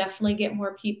two, we'll definitely get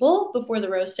more people before the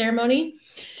rose ceremony.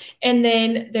 And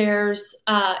then there's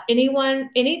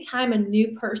anytime a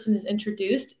new person is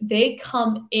introduced, they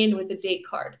come in with a date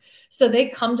card. So they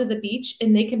come to the beach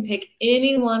and they can pick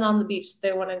anyone on the beach that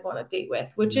they want to go on a date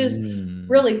with, which is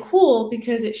really cool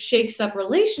because it shakes up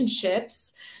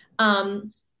relationships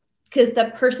because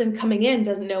the person coming in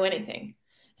doesn't know anything.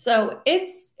 So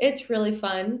it's really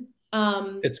fun.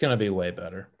 It's going to be way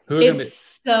better.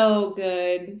 So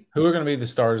good. Who are going to be the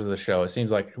stars of the show? It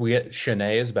seems like we get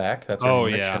Shanae is back. That's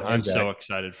I'm so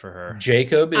excited for her.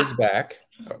 Jacob is back.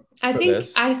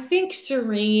 I think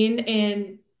Serene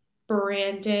and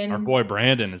Brandon. Our boy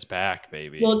Brandon is back,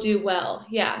 baby. Will do well.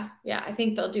 Yeah. I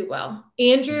think they'll do well.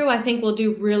 Andrew, I think will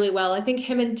do really well. I think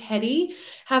him and Teddy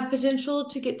have potential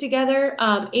to get together.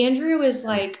 Andrew is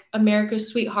like America's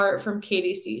sweetheart from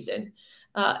Katie's season.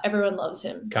 Everyone loves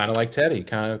him. Kind of like Teddy,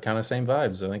 kind of same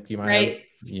vibes. I think you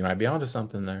might be onto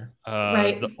something there.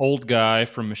 The old guy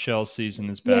from Michelle's season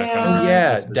is back.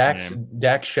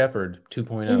 Dax Shepard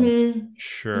 2.0. Mm-hmm.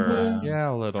 Sure.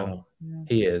 Yeah, a little.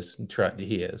 He is.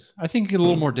 I think you get a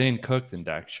little more Dane Cook than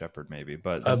Dax Shepard, maybe,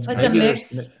 but like a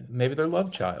mix. Maybe their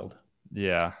love child.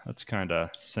 Yeah, that's kind of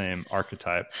same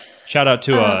archetype. Shout out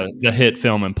to the hit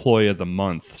film Employee of the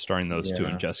Month, starring those two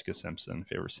and Jessica Simpson.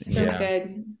 If you ever seen it, so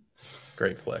good.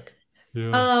 Great flick.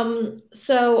 Yeah.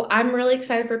 So I'm really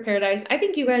excited for Paradise. I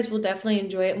think you guys will definitely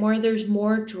enjoy it more. There's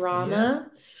more drama.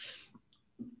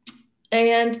 Yeah.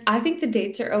 And I think the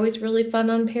dates are always really fun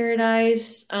on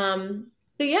Paradise. But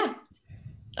yeah,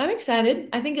 I'm excited.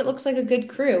 I think it looks like a good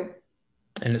crew.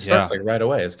 And it starts like right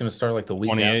away. It's going to start like the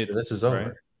week after this is over.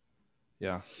 Right?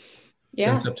 Yeah. It's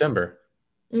in September.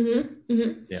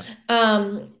 Yeah.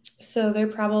 So they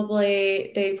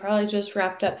probably just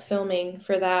wrapped up filming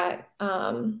for that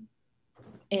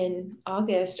in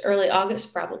August, early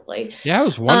August probably. Yeah, I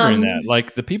was wondering that.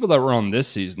 Like the people that were on this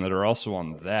season that are also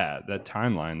on that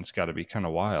timeline's got to be kind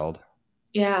of wild.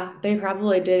 Yeah, they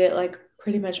probably did it like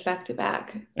pretty much back to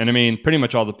back. And I mean, pretty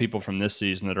much all the people from this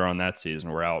season that are on that season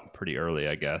were out pretty early,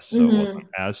 I guess. So it wasn't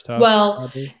as tough. Well,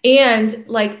 probably. And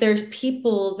like there's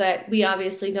people that we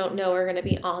obviously don't know are going to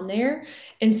be on there.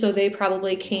 And so they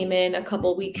probably came in a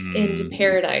couple weeks into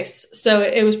Paradise. So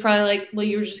it was probably like, well,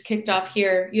 you were just kicked off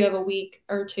here. You have a week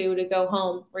or two to go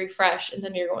home, refresh, and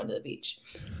then you're going to the beach.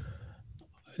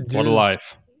 What a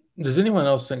life. Does anyone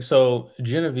else think so?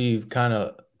 Genevieve kind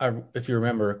of, if you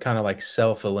remember, kind of like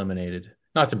self-eliminated.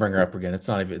 Not to bring her up again. It's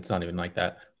not even like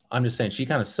that. I'm just saying she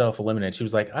kind of self-eliminated. She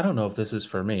was like, I don't know if this is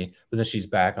for me. But then she's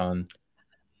back on.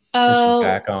 Well,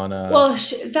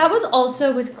 that was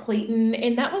also with Clayton,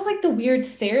 and that was like the weird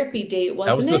therapy date,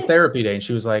 wasn't it? That was the therapy date, and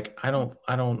she was like, I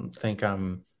don't think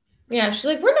I'm. Yeah, she's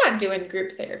like, we're not doing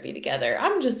group therapy together.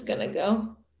 I'm just gonna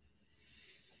go.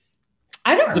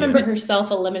 I don't remember her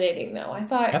self-eliminating though. I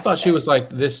thought she was like,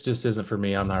 this just isn't for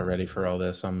me. I'm not ready for all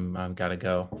this. I'm gotta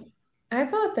go. I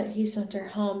thought that he sent her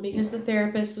home because the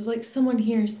therapist was like, someone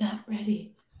here is not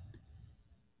ready.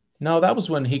 No, that was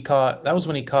when he caught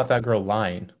that girl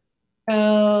lying.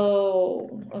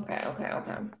 Oh, okay.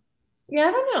 Yeah,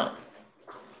 I don't know.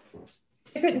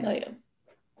 I couldn't tell you.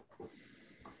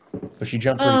 But she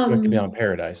jumped pretty quick to be on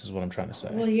Paradise, is what I'm trying to say.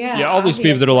 Well, yeah. Yeah, all these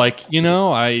people that are like,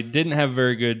 I didn't have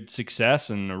very good success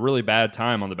and a really bad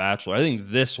time on The Bachelor. I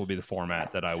think this will be the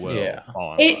format that I will. Yeah.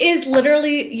 It is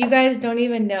literally, you guys don't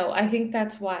even know. I think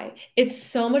that's why. It's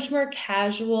so much more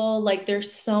casual. Like,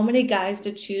 there's so many guys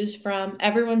to choose from.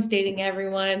 Everyone's dating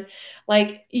everyone.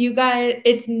 Like, you guys,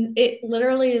 it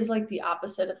literally is like the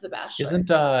opposite of The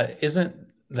Bachelor. Isn't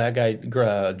that guy,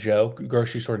 Joe,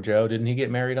 Grocery Store Joe, didn't he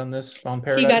get married on Paradise?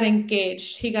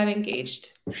 He got engaged.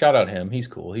 Shout out him. He's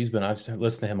cool. I've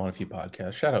listened to him on a few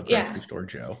podcasts. Shout out Grocery Store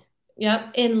Joe.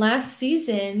 Yep. In last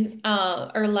season,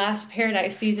 or last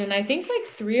Paradise season, I think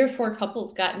like 3 or 4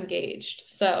 couples got engaged.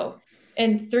 So,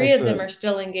 and 3 of them are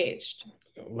still engaged.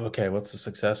 Okay. What's the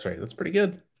success rate? That's pretty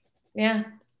good. Yeah.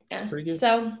 Yeah. Pretty good.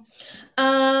 So,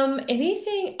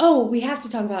 anything, we have to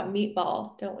talk about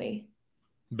Meatball, don't we?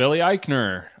 Billy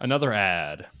Eichner, another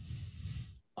ad.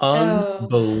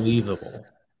 Unbelievable.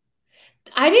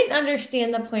 I didn't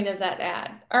understand the point of that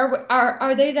ad.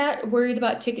 Are they that worried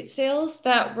about ticket sales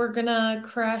that we're gonna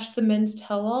crash the men's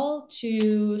tell-all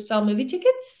to sell movie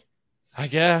tickets? I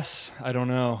guess. I don't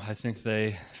know. I think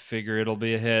they figure it'll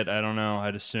be a hit. I don't know.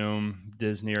 I'd assume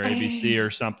Disney or ABC or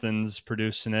something's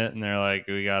producing it, and they're like,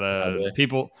 we gotta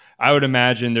people. I would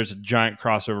imagine there's a giant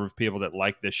crossover of people that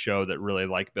like this show that really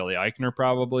like Billy Eichner,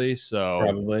 probably. So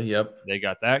probably, yep. They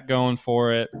got that going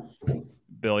for it.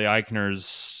 Billy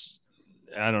Eichner's,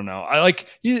 I don't know. I like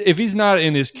if he's not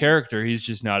in his character, he's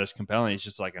just not as compelling. He's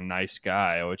just like a nice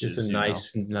guy, which just is a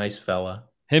nice fella.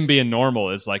 Him being normal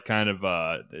is like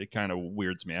it kind of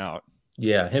weirds me out.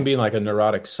 Yeah, him being like a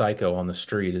neurotic psycho on the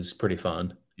street is pretty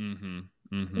fun. Mm-hmm.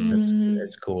 Mm-hmm.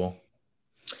 It's cool.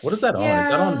 What is that on? Is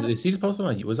that on? Is he posted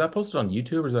on? Was that posted on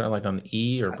YouTube or is that like on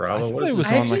E or Bravo? I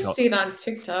just see it on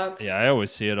TikTok. Yeah, I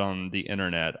always see it on the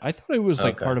internet. I thought it was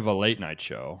like part of a late night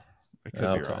show. I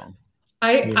could be wrong.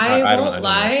 I won't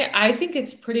lie. I think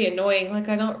it's pretty annoying. Like,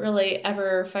 I don't really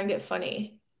ever find it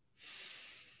funny.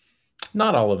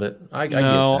 Not all of it. I get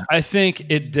that. I think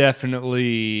it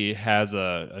definitely has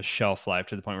a shelf life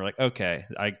to the point where, like, okay,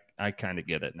 I kind of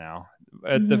get it now.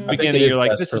 At the beginning, you're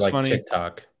like, this is funny.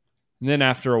 TikTok. And then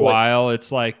after a while, it's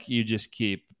like you just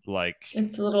keep like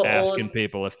it's a little asking old.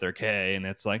 People if they're gay, and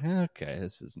it's like, okay,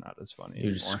 this is not as funny.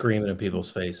 You're just screaming in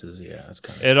people's faces. Yeah, it's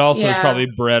kind of. It also has probably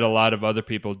bred a lot of other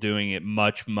people doing it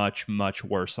much, much, much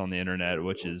worse on the internet,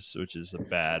 which is a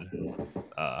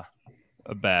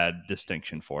bad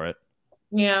distinction for it.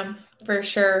 Yeah, for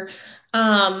sure.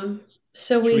 So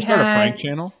Should we start a prank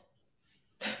channel?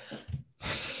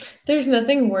 There's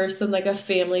nothing worse than like a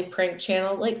family prank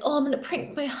channel. Like, I'm going to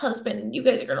prank my husband and you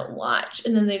guys are going to watch.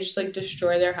 And then they just like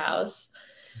destroy their house.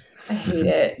 I hate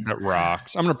it. That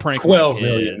rocks. I'm going to prank 12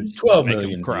 million. 12 make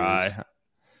million them cry. Views.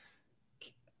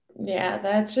 Yeah,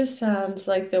 that just sounds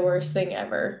like the worst thing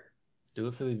ever. Do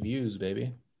it for the views,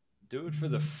 baby. Do it for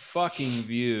the fucking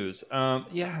views.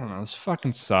 Yeah, I don't know. This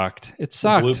fucking sucked. It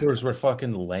sucked. The bloopers were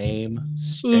fucking lame.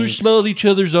 We smelled each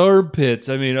other's armpits.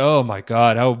 I mean, oh my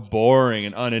God, how boring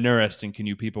and uninteresting can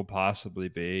you people possibly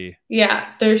be?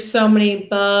 Yeah, there's so many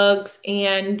bugs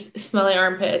and smelly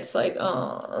armpits. Like,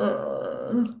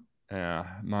 Yeah,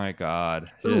 my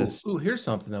God. Ooh, here's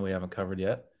something that we haven't covered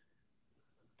yet.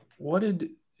 What did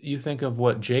you think of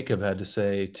what Jacob had to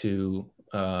say to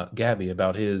Gabby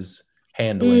about his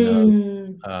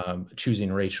handling of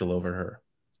choosing Rachel over her?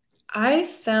 I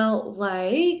felt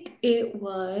like it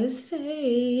was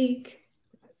fake.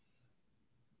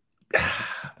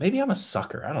 Maybe I'm a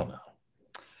sucker. I don't know.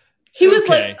 He was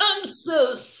like, I'm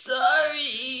so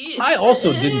sorry. I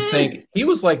also didn't think he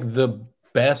was like the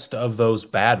best of those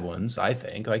bad ones. I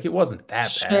think like it wasn't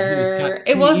that bad.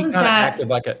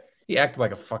 He acted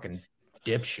like a fucking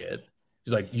dipshit.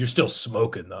 He's like, you're still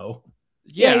smoking though.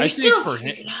 Yeah, I think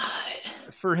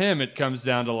for him, it comes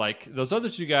down to like those other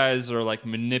two guys are like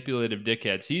manipulative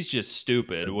dickheads. He's just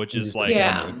stupid, which is like,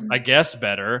 I guess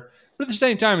better. But at the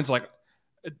same time, it's like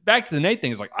back to the Nate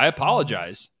thing. It's like, I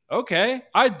apologize. Okay,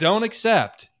 I don't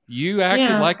accept. You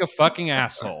acted like a fucking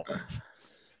asshole.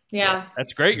 Yeah.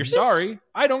 That's great. You're sorry.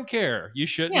 I don't care. You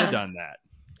shouldn't have done that.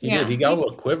 He did. He got a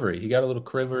little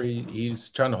quivery. He's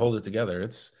trying to hold it together.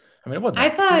 It wasn't. I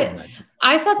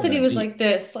thought that he was like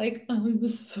this, like, I'm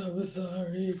so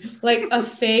sorry, like a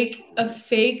fake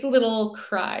little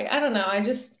cry. I don't know. I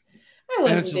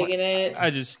wasn't digging it. I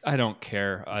don't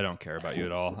care. I don't care about you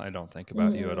at all. I don't think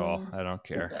about you at all. I don't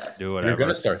care. Do whatever. You're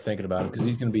gonna start thinking about him because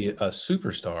he's gonna be a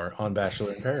superstar on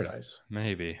Bachelor in Paradise.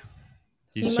 Maybe.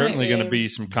 He's certainly going to be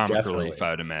some comic relief,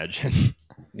 I'd imagine.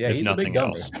 Yeah, he's a big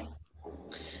dummy.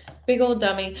 Big old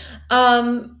dummy.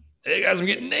 Hey guys, I'm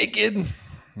getting naked.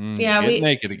 Yeah, we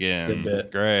naked again.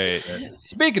 Great.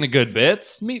 Speaking of good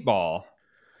bits, Meatball.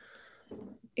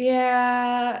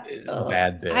 Yeah,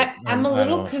 bad bit. I'm a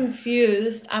little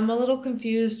confused. I'm a little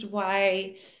confused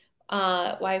why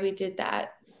we did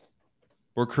that.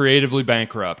 We're creatively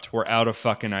bankrupt. We're out of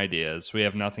fucking ideas. We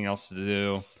have nothing else to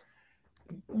do.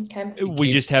 Okay.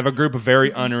 We just have a group of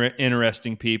very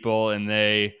uninteresting people, and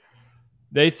they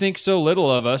think so little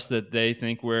of us that they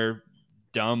think we're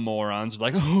dumb morons.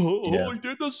 Like, he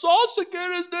did the sauce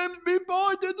again. His name's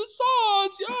Meatball. He did the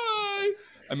sauce. Yay!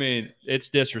 I mean, it's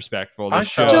disrespectful. The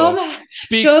show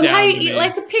show him how you eat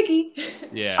like a piggy.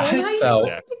 Yeah,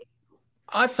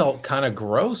 I felt kind of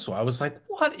gross. I was like,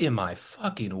 what am I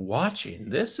fucking watching?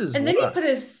 This is. And then he put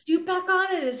his suit back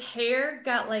on, and his hair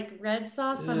got like red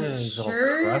sauce on his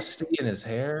shirt. All crusty in his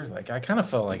hair. Like, I kind of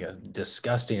felt like a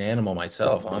disgusting animal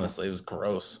myself. Honestly, it was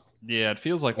gross. Yeah, it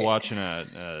feels like watching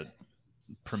a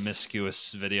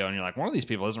promiscuous video, and you're like, one of these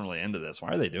people isn't really into this. Why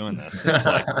are they doing this? It's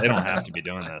like they don't have to be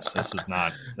doing this. This is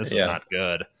not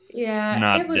good. Yeah,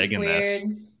 not digging this.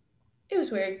 It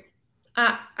was weird.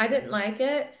 I didn't like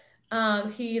it.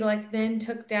 He then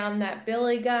took down that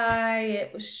Billy guy.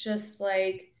 It was just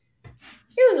like,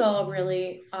 it was all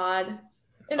really odd.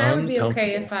 And I would be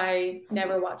okay if I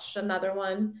never watched another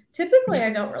one. Typically,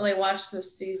 I don't really watch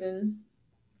this season.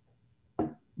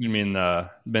 You mean the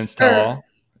Vince Tell-All?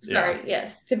 Sorry,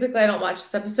 yes. Typically, I don't watch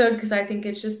this episode because I think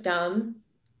it's just dumb.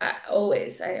 I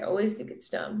always think it's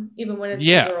dumb, even when it's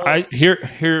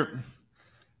here.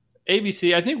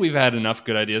 ABC, I think we've had enough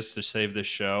good ideas to save this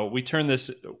show. We turn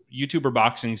this YouTuber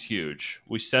boxing's huge.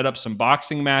 We set up some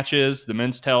boxing matches. The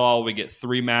Men's Tell-All, we get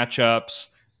 3 matchups.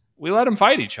 We let them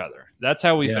fight each other. That's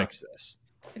how we fix this.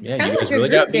 It's you guys really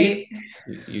got beef.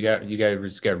 You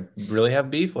guys got really have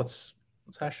beef. Let's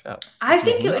hash it out. I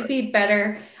think it would be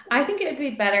better. I think it would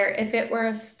be better if it were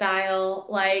a style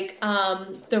like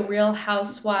the Real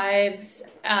Housewives.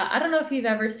 I don't know if you've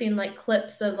ever seen like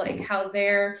clips of like how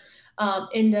their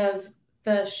end of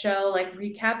the show like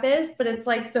recap is, but it's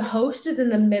like the host is in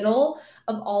the middle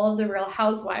of all of the Real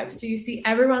Housewives, so you see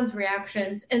everyone's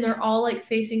reactions and they're all like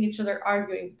facing each other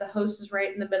arguing. The host is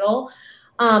right in the middle.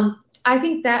 I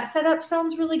think that setup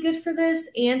sounds really good for this,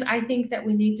 and I think that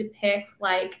we need to pick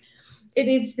like, it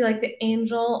needs to be like the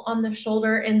angel on the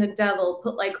shoulder and the devil.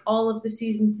 Put like all of the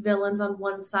season's villains on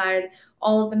one side,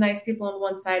 all of the nice people on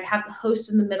one side, have the host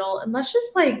in the middle, and let's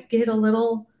just like get a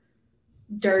little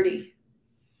dirty.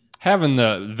 Having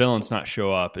the villains not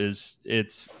show up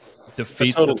defeats.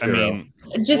 I mean,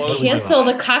 just cancel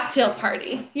the cocktail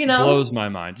party. Blows my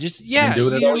mind. Just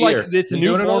it's a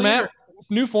new format.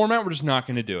 New format. We're just not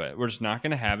going to do it. We're just not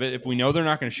going to have it. If we know they're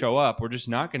not going to show up, we're just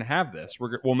not going to have this.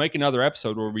 We'll make another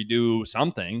episode where we do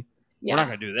something. Yeah. We're not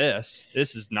going to do this.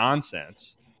 This is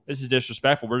nonsense. This is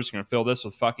disrespectful. We're just going to fill this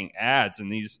with fucking ads, and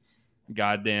these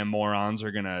goddamn morons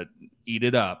are going to eat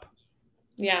it up.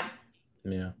 Yeah.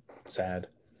 Yeah. Sad.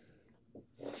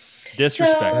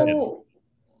 Disrespected. So,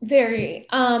 very.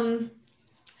 And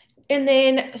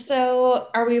then, so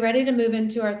are we ready to move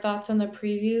into our thoughts on the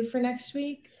preview for next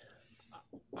week?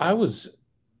 I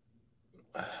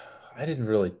didn't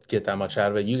really get that much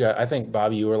out of it. I think,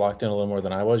 Bobby, you were locked in a little more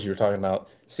than I was. You were talking about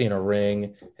seeing a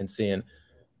ring and seeing.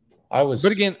 But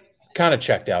again, kind of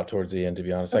checked out towards the end, to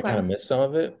be honest. Okay. I kind of missed some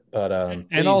of it, but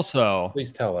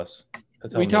please tell us.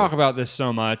 We talk about this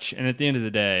so much, and at the end of the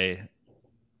day,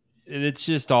 it's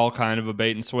just all kind of a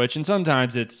bait and switch, and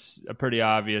sometimes it's a pretty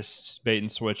obvious bait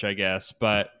and switch, I guess.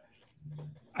 But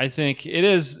I think it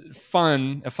is a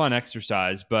fun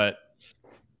exercise, but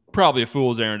probably a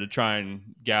fool's errand to try and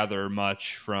gather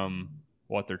much from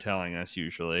what they're telling us.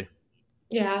 Usually,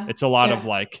 it's a lot of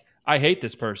like, I hate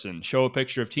this person. Show a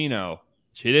picture of Tino.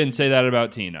 She didn't say that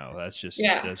about Tino. That's just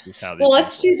how these. Well,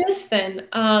 let's do this then.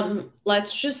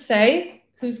 Let's just say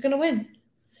who's going to win.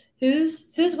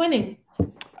 Who's winning?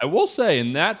 I will say,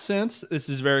 in that sense, this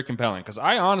is very compelling because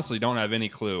I honestly don't have any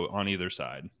clue on either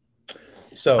side.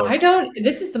 So I don't.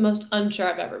 This is the most unsure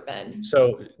I've ever been.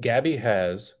 So Gabby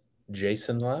has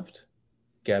Jason left.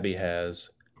 Gabby has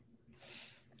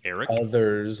Eric.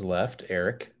 Others left.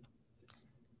 Eric.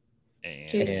 And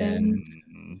Jason.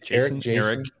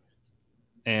 Eric.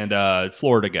 And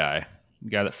Florida guy. The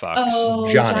guy that fucks.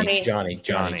 Oh, Johnny.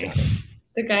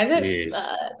 The guy that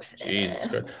fucks.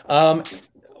 Jesus.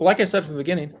 Like I said from the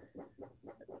beginning,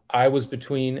 I was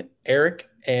between Eric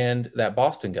and that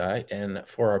Boston guy, and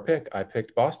for our pick, I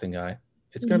picked Boston guy.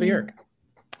 It's going to be Eric.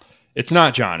 It's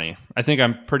not Johnny. I think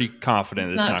I'm pretty confident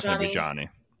it's not going to be Johnny.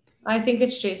 I think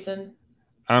it's Jason.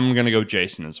 I'm going to go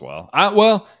Jason as well.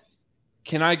 Well,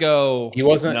 can I go? He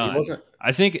wasn't.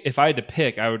 I think if I had to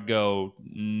pick, I would go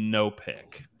no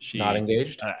pick. She not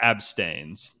engaged,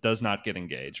 abstains, does not get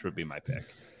engaged would be my pick.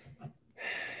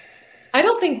 I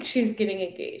don't think she's getting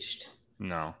engaged.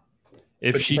 No.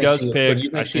 If she does pick, but you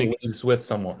think she leaves with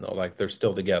someone though, like they're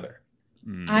still together?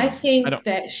 I think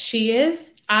that she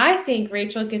is. I think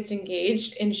Rachel gets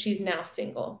engaged and she's now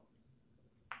single.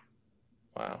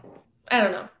 Wow. I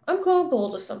don't know. I'm going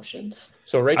bold assumptions.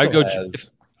 So Rachel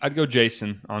I'd go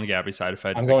Jason on Gabby's side if I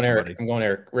had to I'm going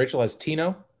Eric. Rachel has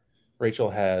Tino. Rachel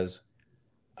has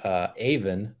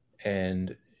Aven,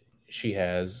 and she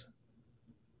has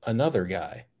another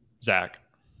guy. Zach.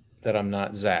 That I'm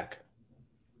not Zach.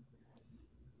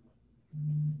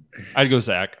 I'd go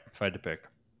Zach if I had to pick.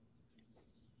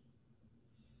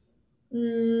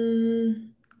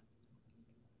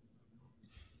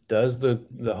 Does the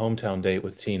hometown date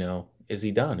with Tino, is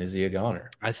he done? Is he a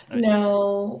goner?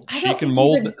 No. I don't think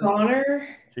he's a goner.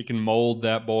 She can mold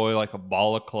that boy like a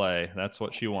ball of clay. That's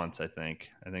what she wants, I think.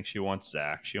 I think she wants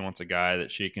Zach. She wants a guy that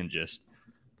she can just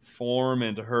form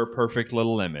into her perfect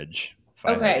little image.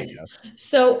 Okay.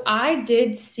 So I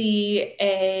did see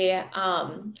a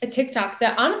TikTok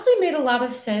that honestly made a lot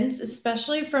of sense,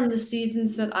 especially from the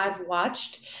seasons that I've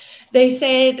watched. They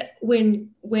said when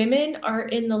women are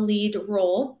in the lead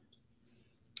role,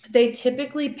 they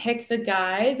typically pick the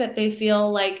guy that they feel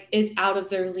like is out of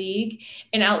their league,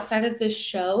 and outside of this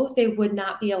show, they would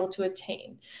not be able to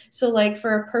attain. So like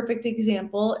for a perfect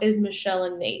example is Michelle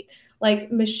and Nate.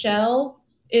 Like Michelle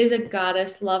is a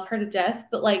goddess, love her to death,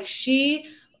 but like she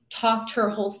talked her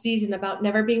whole season about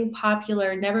never being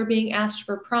popular, never being asked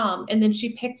for prom, and then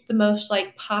she picked the most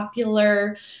like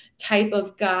popular type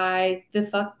of guy, the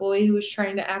fuck boy who was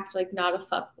trying to act like not a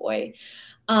fuck boy.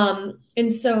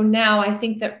 And so now I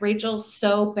think that Rachel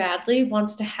so badly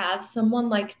wants to have someone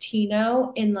like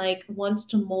Tino and like wants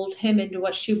to mold him into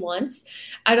what she wants.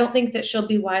 I don't think that she'll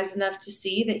be wise enough to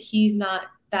see that he's not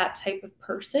that type of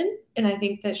person. And I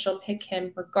think that she'll pick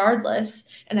him regardless.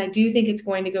 And I do think it's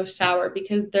going to go sour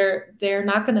because they're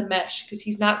not going to mesh because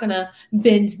he's not going to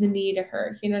bend the knee to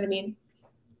her. You know what I mean?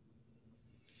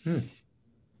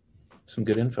 Some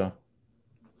good info.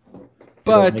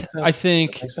 But I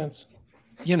think that makes sense.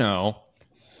 You know,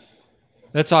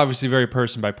 that's obviously very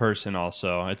person by person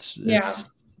also. It's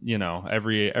you know,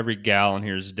 every gal in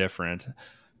here is different.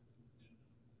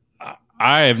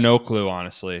 I have no clue,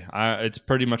 honestly. It's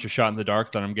pretty much a shot in the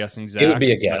dark that I'm guessing Zach. It would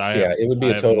be a guess, it would be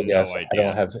a total guess. I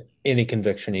don't have any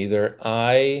conviction either.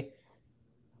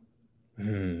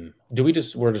 We're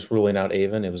just ruling out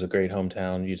Aven. It was a great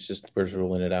hometown. We're just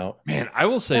ruling it out. Man, I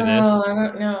will say this. I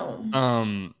don't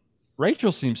know.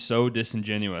 Rachel seems so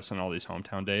disingenuous on all these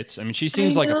hometown dates. I mean, she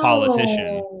seems like a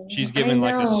politician. She's given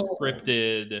like a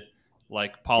scripted,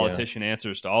 like politician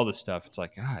answers to all this stuff. It's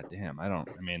like, God damn,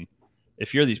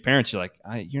 if you're these parents, you're like,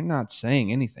 you're not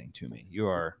saying anything to me. You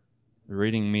are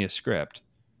reading me a script.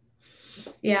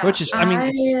 Yeah. Which is,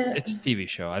 it's a TV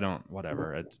show.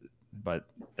 Whatever. But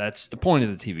that's the point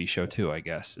of the TV show too, I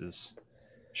guess, is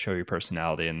show your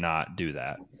personality and not do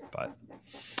that. But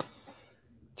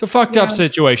it's a fucked up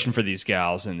situation for these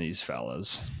gals and these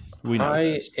fellas. We know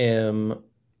this.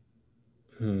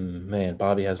 Man,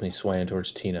 Bobby has me swaying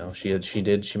towards Tino. She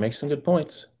makes some good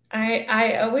points.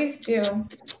 I always do.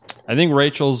 I think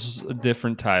Rachel's a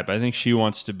different type. I think she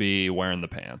wants to be wearing the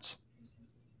pants.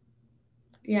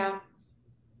 Yeah.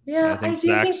 Yeah, I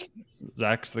think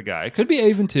Zach's the guy. It could be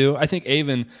Aven too. I think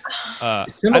Aven.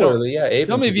 Similarly, Aven.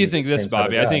 Tell me if you think this,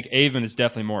 Bobby. I think Aven is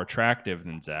definitely more attractive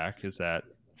than Zach. Is that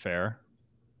fair?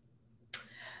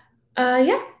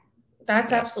 Yeah,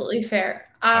 that's absolutely fair.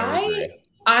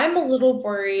 I'm a little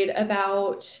worried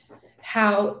about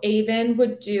how Aven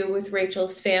would do with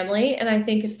Rachel's family, and I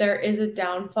think if there is a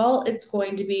downfall, it's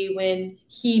going to be when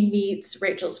he meets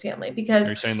Rachel's family. Because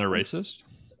are you saying they're racist?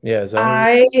 Yeah, is that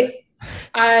I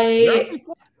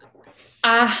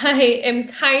am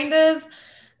kind of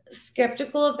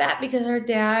skeptical of that because her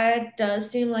dad does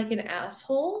seem like an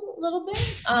asshole a little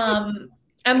bit.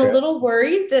 I'm a little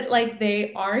worried that like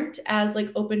they aren't as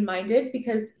like open-minded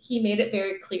because he made it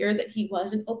very clear that he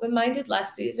wasn't open-minded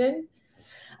last season.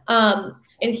 And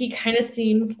he kind of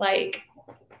seems like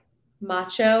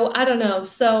macho. I don't know.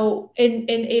 So and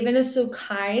Aven is so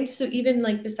kind. So even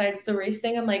like besides the race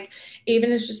thing, I'm like,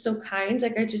 Aven is just so kind.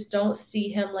 Like I just don't see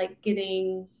him like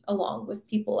getting along with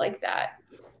people like that.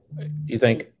 Do you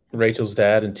think Rachel's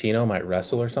dad and Tino might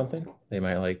wrestle or something? They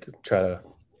might like try to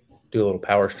do a little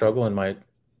power struggle and might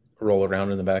roll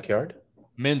around in the backyard?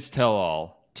 Men's tell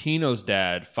all. Tino's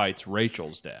dad fights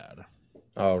Rachel's dad.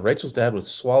 Oh, Rachel's dad would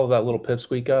swallow that little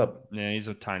pipsqueak up. Yeah, he's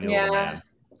a tiny little man.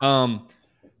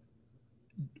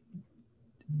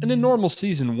 in a normal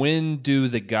season, when do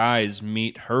the guys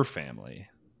meet her family?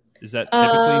 Is that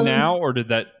typically now, or did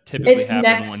that typically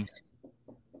happen when?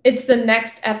 It's the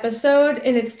next episode,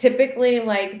 and it's typically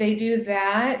like they do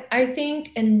that, I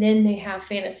think, and then they have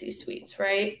fantasy suites,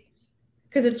 right?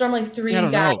 Because it's normally 3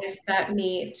 guys that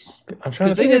meet. I'm trying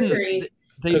to think.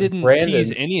 They didn't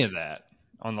tease any of that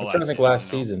on the last. I'm trying to think last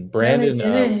season.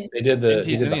 Brandon, they did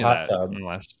the hot tub.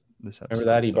 Remember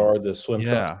that he borrowed the swim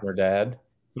trunks from her dad.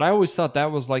 But I always thought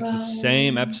that was like the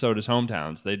same episode as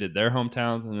Hometowns. They did their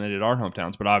hometowns and they did our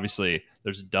hometowns, but obviously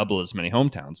there's double as many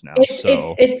hometowns now.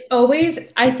 It's always,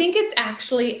 I think it's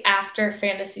actually after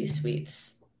Fantasy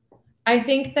Suites. I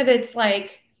think that it's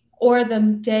like, or the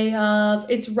day of,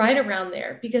 it's right around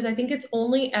there because I think it's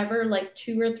only ever like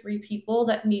 2 or 3 people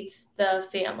that meets the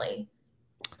family.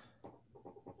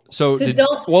 So,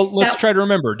 let's try to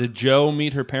remember. Did Joe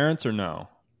meet her parents or no?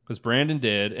 Because Brandon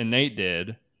did and Nate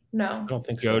did. No. I don't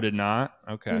think Joe so. did not?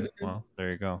 Okay. Mm-hmm. Well,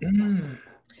 there you go.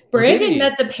 Brandon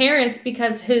met the parents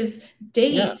because his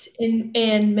date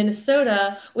in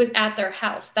Minnesota was at their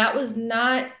house. That was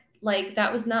not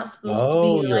supposed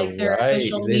to be like their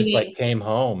official meeting. They just like came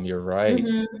home. You're right.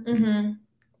 Mm-hmm, mm-hmm.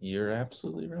 You're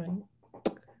absolutely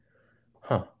right.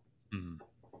 Huh. Mm.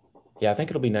 Yeah, I think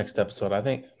it'll be next episode. I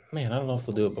don't know if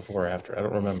they'll do it before or after. I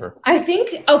don't remember.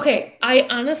 I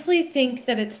honestly think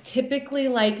that it's typically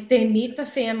like they meet the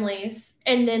families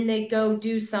and then they go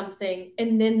do something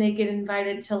and then they get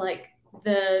invited to like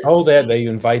the. Oh, they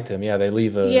invite them. Yeah, they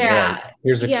leave a. Yeah. Right.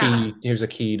 Here's a key. Here's a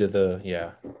key to the.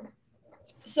 Yeah.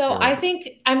 So I think,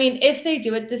 if they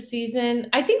do it this season,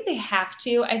 I think they have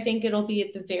to. I think it'll be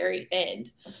at the very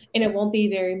end and it won't be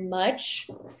very much.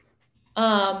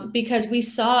 Because we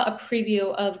saw a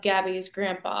preview of Gabby's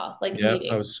grandpa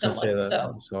meeting. I was going to say that.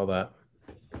 So. I saw that.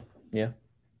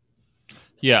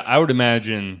 Yeah, I would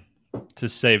imagine to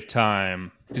save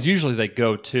time because usually they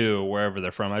go to wherever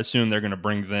they're from. I assume they're going to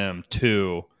bring them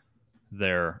to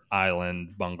their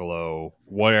island, bungalow,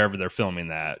 wherever they're filming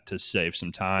that to save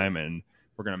some time, and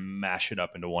we're going to mash it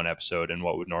up into one episode in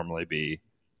what would normally be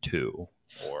 2.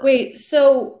 Wait,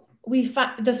 so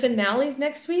the finale's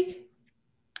next week?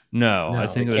 No, I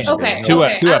think there's 2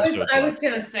 episodes. I was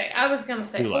gonna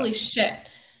say, holy shit.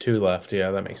 2 left.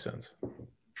 Yeah, that makes sense.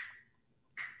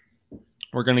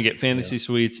 We're gonna get fantasy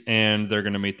suites, and they're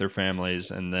gonna meet their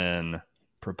families, and then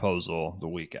proposal the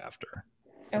week after.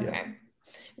 Okay,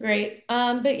 great.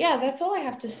 But yeah, that's all I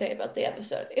have to say about the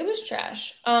episode. It was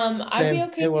trash. I'd be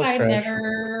okay if I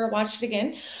never watched it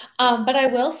again. But I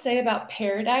will say about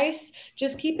Paradise,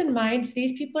 just keep in mind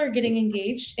these people are getting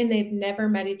engaged and they've never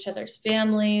met each other's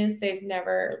families. They've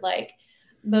never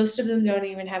most of them don't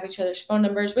even have each other's phone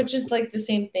numbers, which is like the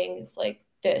same thing as like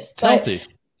this. Healthy.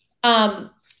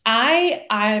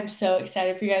 I'm so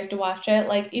excited for you guys to watch it.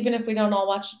 Like, even if we don't all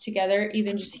watch it together,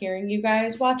 even just hearing you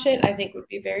guys watch it, I think would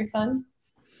be very fun.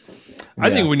 I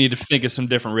think we need to think of some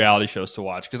different reality shows to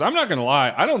watch because I'm not going to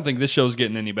lie. I don't think this show's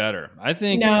getting any better. I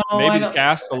think maybe the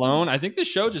cast alone. I think this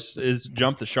show just is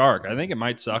jumped the shark. I think it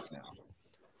might suck now.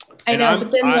 I know,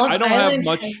 but then I don't have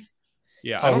much.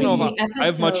 Yeah, I don't know if I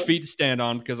have much feet to stand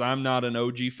on because I'm not an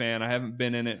OG fan. I haven't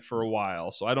been in it for a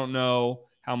while, so I don't know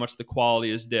how much the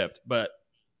quality has dipped. But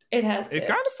it has. It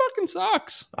kind of fucking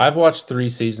sucks. I've watched 3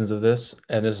 seasons of this,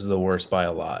 and this is the worst by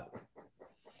a lot.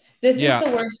 This is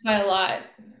the worst by a lot.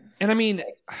 And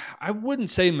I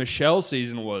wouldn't say Michelle's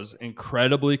season was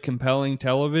incredibly compelling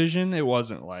television. It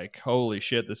wasn't like, holy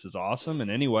shit, this is awesome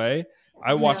in any way.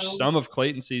 I watched some of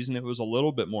Clayton's season. It was a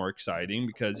little bit more exciting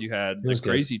because you had the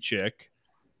crazy chick.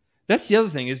 That's the other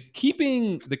thing is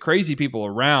keeping the crazy people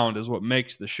around is what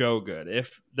makes the show good.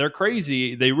 If they're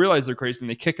crazy, they realize they're crazy and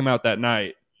they kick them out that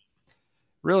night.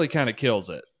 Really kind of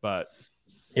kills it. But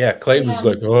yeah, Clayton was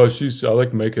like, oh, I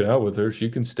like making out with her.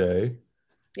 She can stay.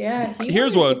 Yeah.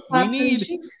 Here's what we need.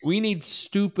 We need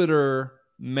stupider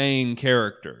main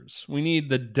characters. We need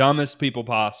the dumbest people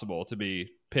possible to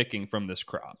be picking from this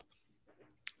crop.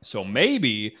 So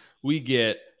maybe we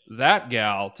get that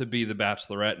gal to be the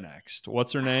Bachelorette next.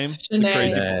 What's her name? The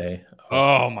crazy.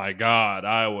 Oh my God,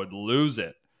 I would lose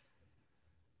it.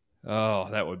 Oh,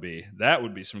 that would be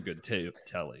some good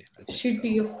telly. She'd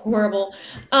be horrible.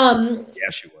 Yeah,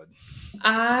 she would.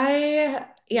 I'm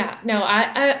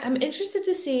interested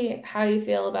to see how you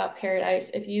feel about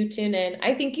Paradise if you tune in.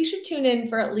 I think you should tune in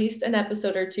for at least an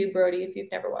episode or 2, Brody, if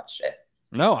you've never watched it.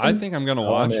 No, I think I'm going to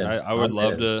watch it. I would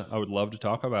love to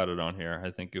talk about it on here. I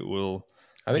think it will.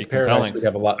 I think Paradise would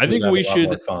have a lot. I think we should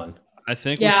more fun. I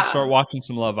think we should start watching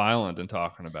some Love Island and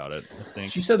talking about it. I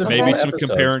think she said maybe some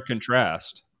compare and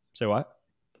contrast. Say what?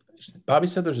 Bobby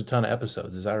said there's a ton of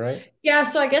episodes. Is that right? Yeah,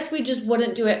 so I guess we just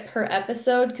wouldn't do it per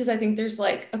episode because I think there's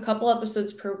like a couple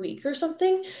episodes per week or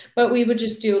something, but we would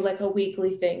just do like a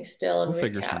weekly thing still and we'll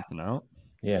figure recap. something out.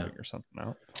 Yeah. Figure something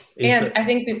out. And I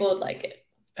think people would like it.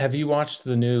 Have you watched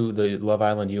the Love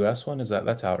Island US one?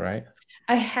 That's out, right?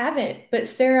 I haven't, but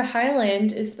Sarah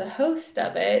Hyland is the host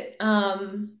of it.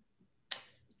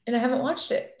 And I haven't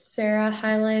watched it. Sarah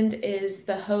Hyland is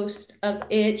the host of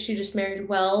it. She just married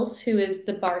Wells, who is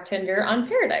the bartender on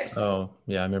Paradise. Oh,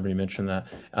 yeah, I remember you mentioned that.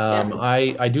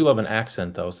 I do love an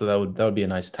accent though, so that would be a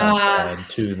nice touch to add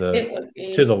to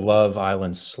the Love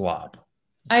Island slop.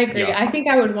 I agree. Yeah. I think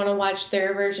I would want to watch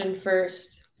their version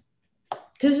first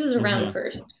because it was around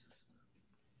first.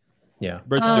 Yeah,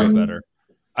 Brits do it better.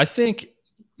 I think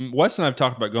Wes and I have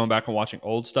talked about going back and watching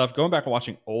old stuff. Going back and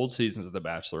watching old seasons of The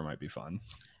Bachelor might be fun.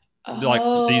 Like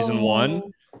season 1.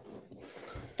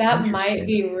 That might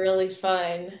be really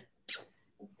fun.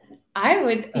 I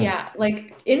would,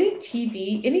 like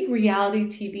any reality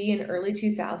TV in early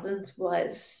 2000s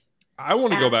was. I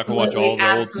want to go back and watch all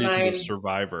the old seasons of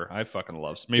Survivor. I fucking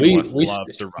love. We love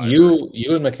Survivor. You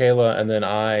and Michaela, and then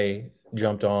I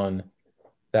jumped on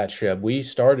that ship. We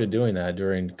started doing that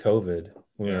during COVID.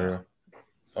 We were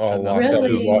all locked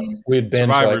up. We'd binge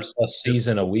like a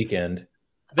season a weekend.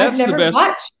 That's the best.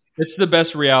 Watched. It's the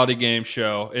best reality game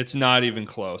show. It's not even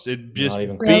close. It just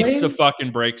beats the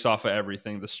fucking brakes off of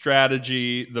everything. The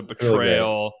strategy, the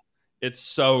betrayal. It's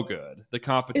so good. The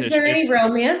competition. Is there any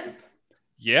romance?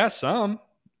 Yeah, some.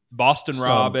 Boston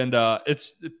Rob and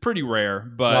it's pretty rare,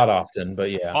 but not often,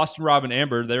 but yeah. Boston Rob and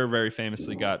Amber, they were very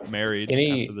famously got married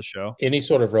after the show. Any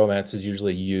sort of romance is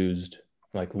usually used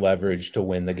like leverage to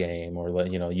win the game or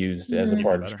used as a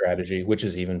part of strategy, which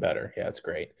is even better. Yeah, it's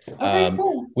great. Okay,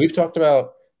 cool. We've talked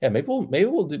about maybe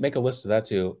we'll make a list of that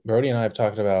too. Brody and I have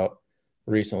talked about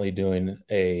recently doing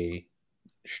a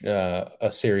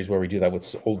series where we do that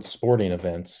with old sporting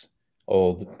events,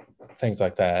 old things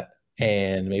like that,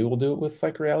 and maybe we'll do it with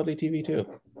like reality TV too.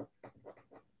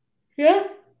 Yeah,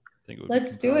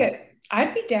 let's do it.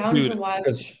 I'd be down to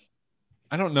watch.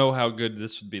 I don't know how good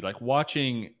this would be. Like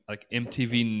watching like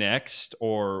MTV Next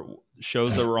or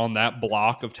shows that were on that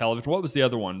block of television. What was the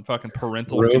other one? Fucking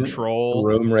Parental Control.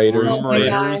 Room Raiders.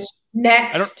 Next.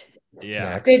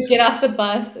 Next. They'd get off the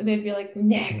bus and they'd be like,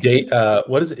 next.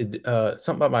 What is it?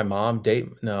 Something about my mom.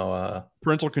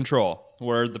 Parental Control,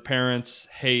 where the parents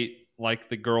hate like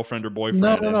the girlfriend or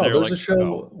boyfriend. No. There's a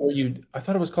show where I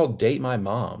thought it was called Date My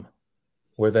Mom,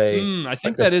 where they. I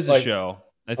think that is a show.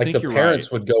 I think the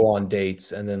parents would go on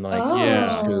dates and then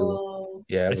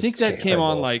I think that came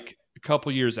on like a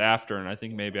couple years after, and I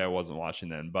think maybe I wasn't watching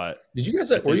then. But did you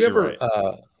guys? Were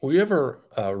you ever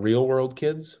Real World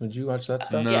Kids? Would you watch that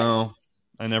stuff? No, yes.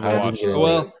 I never watched it.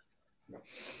 Well,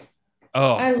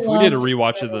 we did a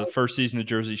rewatch of the first season of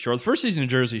Jersey Shore. The first season of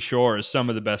Jersey Shore is some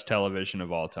of the best television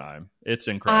of all time. It's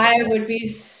incredible. I would be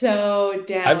so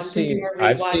down to do a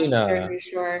rewatch of Jersey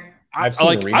Shore. I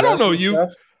don't know you. Stuff.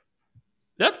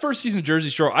 That first season of Jersey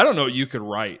Shore, I don't know you could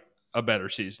write a better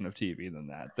season of TV than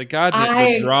that. The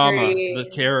drama, the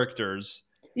characters,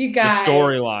 you guys, the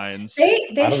storylines. They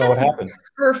I don't know what happened.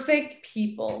 Perfect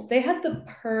people. They had the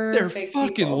perfect. They're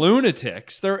fucking people.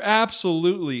 Lunatics. They're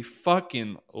absolutely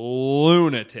fucking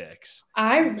lunatics.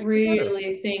 I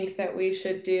really think that we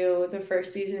should do the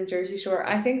first season of Jersey Shore.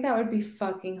 I think that would be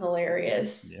fucking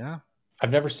hilarious. Yeah, I've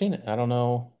never seen it. I don't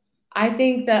know. I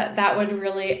think that would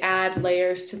really add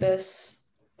layers to this.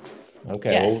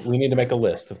 Okay, yes. Well, we need to make a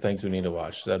list of things we need to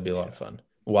watch. That'd be a lot of fun.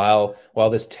 While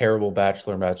this terrible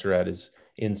Bachelor and Bachelorette is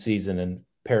in season and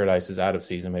Paradise is out of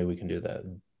season, maybe we can do that.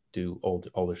 Do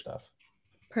older stuff.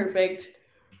 Perfect.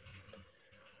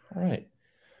 All right.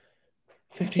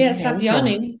 Can't stop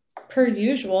yawning. Per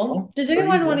usual. Does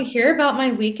anyone want to hear about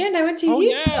my weekend? I went to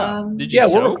Utah. Yeah.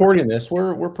 We're recording this.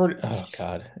 We're pretty. Oh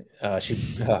God. I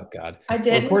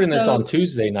did. We're recording this on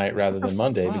Tuesday night rather than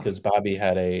Monday because Bobby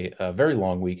had a very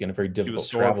long weekend, a very difficult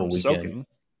travel weekend. Soaking.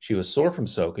 She was sore from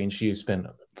soaking. She spent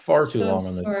far too long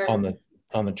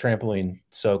on the trampoline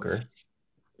soaker.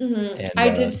 Mm-hmm. And,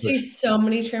 I did see so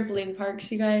many trampoline parks,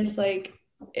 you guys. Like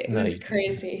it was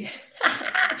crazy.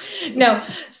 No,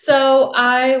 so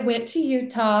I went to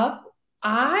Utah.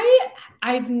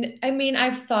 I've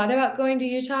thought about going to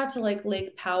Utah to like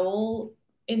Lake Powell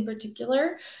in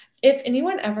particular. If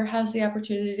anyone ever has the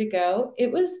opportunity to go,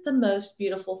 it was the most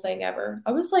beautiful thing ever.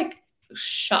 I was like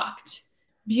shocked.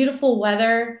 Beautiful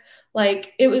weather.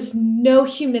 Like it was no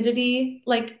humidity,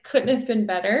 like couldn't have been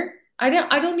better.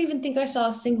 I don't even think I saw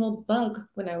a single bug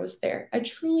when I was there. I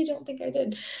truly don't think I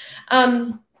did.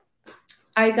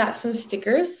 I got some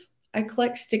stickers. I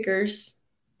collect stickers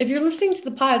if you're listening to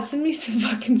the pod, send me some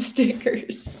fucking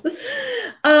stickers.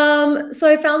 So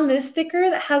I found this sticker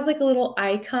that has like a little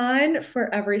icon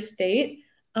for every state.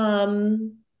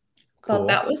 Thought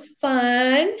that was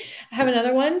fun. I have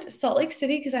another one, Salt Lake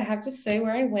City, because I have to say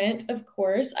where I went, of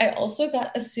course. I also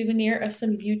got a souvenir of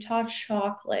some Utah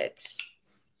chocolate.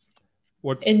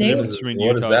 What's the difference between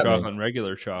Utah chocolate and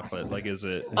regular chocolate? Like, is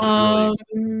it really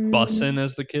bussin',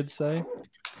 as the kids say?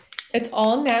 It's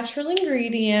all natural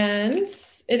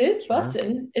ingredients. It is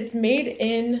bussin'. It's made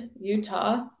in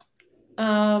Utah.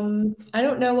 I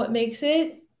don't know what makes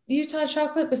it Utah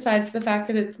chocolate besides the fact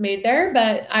that it's made there,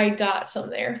 but I got some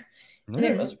there. And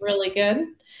it was really good.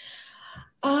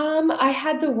 I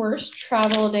had the worst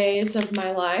travel days of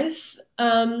my life,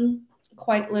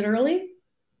 quite literally.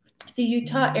 The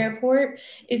Utah airport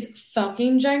is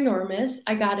fucking ginormous.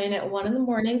 I got in at 1 a.m,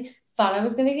 thought I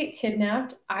was going to get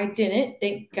kidnapped. I didn't,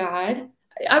 thank God.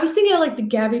 I was thinking of like the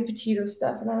Gabby Petito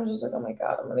stuff, and I was just like, oh my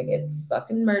God, I'm going to get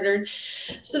fucking murdered.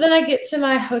 So then I get to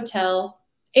my hotel,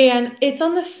 and it's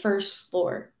on the first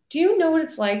floor. Do you know what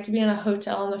it's like to be in a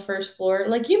hotel on the first floor?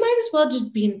 Like, you might as well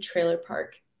just be in a trailer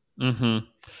park. Mm-hmm.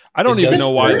 I don't even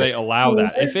know why they allow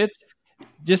that. If it's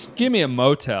just give me a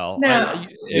motel. No.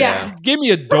 Give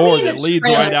me a door that leads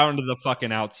right out into the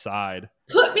fucking outside.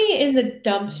 Put me in the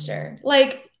dumpster.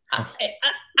 Like, I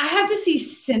have to see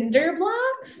cinder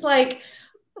blocks. Like,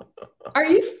 are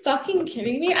you fucking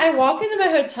kidding me? I walk into my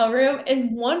hotel room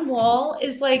and one wall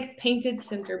is like painted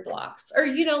cinder blocks, or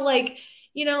like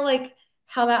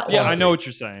how that looks. Yeah, I know what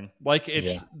you're saying. Like,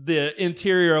 it's the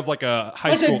interior of like a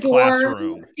high school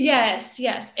classroom. Yes.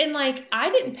 And like, I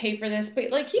didn't pay for this, but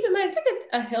like, keep in mind, it's like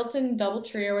a Hilton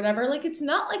DoubleTree or whatever. Like, it's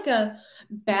not like a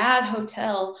bad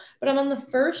hotel, but I'm on the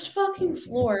first fucking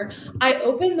floor. I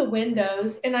open the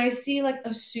windows and I see like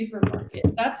a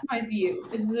supermarket. That's my view.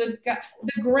 Is the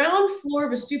ground floor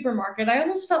of a supermarket. I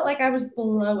almost felt like I was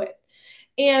below it.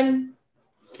 And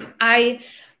I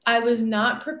was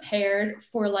not prepared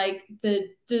for like the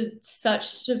such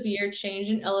severe change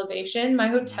in elevation. My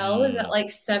hotel is at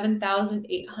like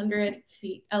 7,800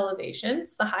 feet elevation.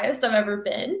 It's the highest I've ever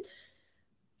been.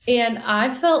 And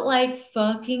I felt like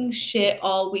fucking shit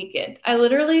all weekend. I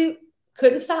literally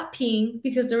couldn't stop peeing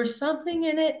because there was something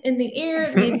in the air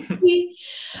that made me pee.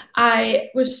 I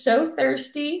was so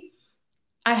thirsty.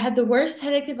 I had the worst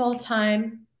headache of all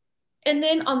time. And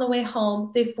then on the way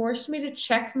home, they forced me to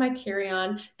check my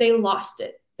carry-on. They lost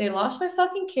it. They lost my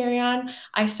fucking carry-on.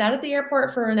 I sat at the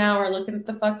airport for an hour looking at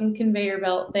the fucking conveyor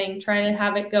belt thing, trying to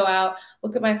have it go out.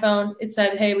 Look at my phone. It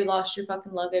said, hey, we lost your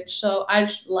fucking luggage. So I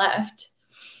just left.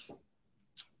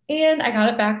 And I got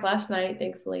it back last night,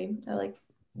 thankfully, at like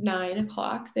 9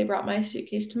 o'clock. They brought my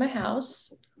suitcase to my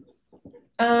house.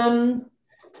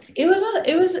 It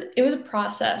was a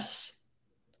process.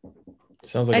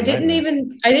 Sounds like I didn't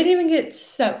even get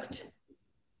soaked.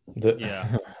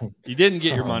 Yeah. You didn't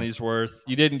get your money's worth.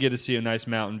 You didn't get to see a nice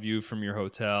mountain view from your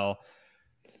hotel.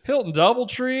 Hilton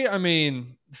DoubleTree, I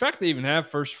mean, the fact they even have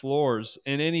first floors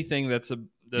and anything that's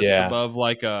above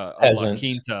like a La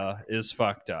Quinta is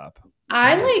fucked up.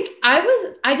 I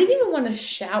didn't even want to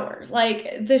shower.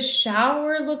 Like, the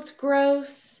shower looked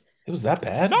gross. It was that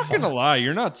bad? I'm not going to lie.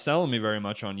 You're not selling me very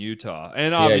much on Utah.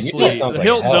 And obviously, the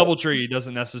Hilton DoubleTree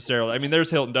doesn't necessarily... I mean, there's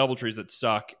Hilton DoubleTrees that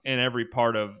suck in every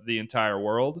part of the entire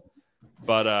world.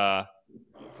 But, I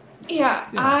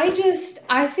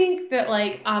think that,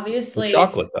 like, obviously... The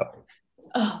chocolate, though.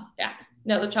 Oh, yeah.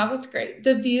 No, the chocolate's great.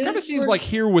 The views kind of seems like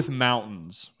here with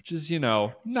mountains, which is,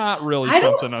 not really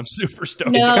something I'm super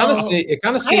stoked no, about. It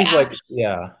kind of seems like,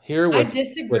 here with... I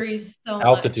disagree so much.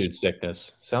 Altitude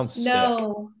sickness. Sounds sick.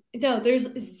 No, there's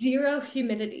zero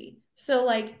humidity. So,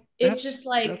 like,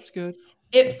 that's good.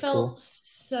 It felt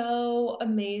so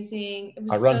amazing. It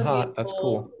was I run so hot. beautiful. That's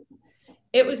cool.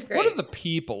 It was great. What are the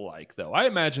people like, though? I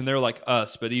imagine they're like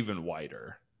us, but even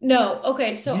whiter. No.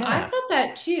 Okay. So I thought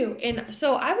that too. And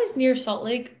so I was near Salt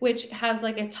Lake, which has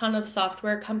like a ton of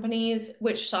software companies,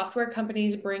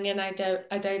 bring in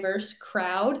a diverse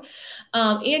crowd.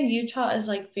 And Utah is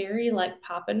like very like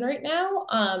popping right now.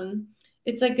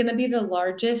 It's like going to be the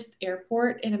largest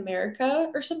airport in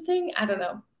America or something. I don't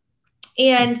know.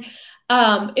 And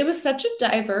it was such a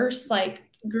diverse like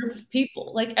group of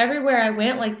people. Like everywhere I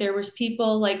went, like there was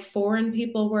people, like foreign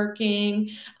people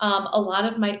working. A lot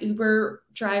of my Uber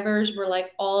drivers were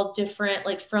like all different,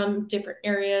 like from different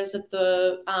areas of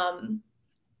the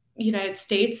United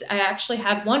States. I actually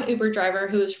had one Uber driver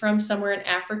who was from somewhere in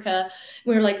Africa.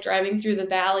 We were like driving through the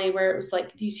valley where it was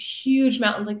like these huge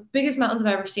mountains, like biggest mountains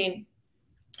I've ever seen.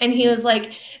 And he was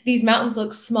like, these mountains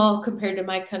look small compared to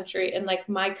my country. And like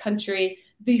my country,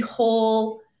 the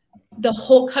whole the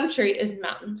whole country is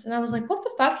mountains. And I was like, what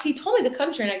the fuck? He told me the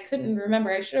country and I couldn't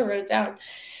remember. I should have wrote it down.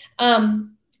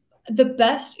 The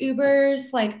best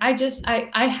Ubers, like I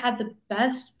had the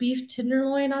best beef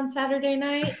tenderloin on Saturday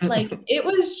night. Like it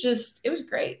was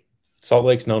great. Salt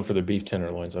Lake's known for their beef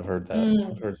tenderloins. I've heard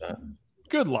that.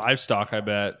 Good livestock, I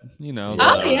bet.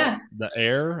 The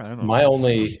air. I don't know. My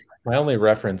only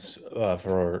reference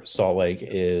for Salt Lake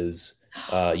is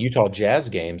Utah Jazz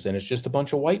games, and it's just a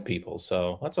bunch of white people.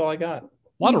 So that's all I got. A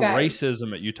lot of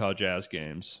racism at Utah Jazz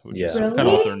games, which is really? kind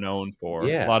of what they're known for.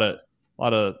 Yeah. A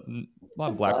lot of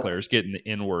black players getting the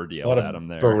N-word yelled at them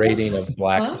there. Berating of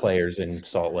black players in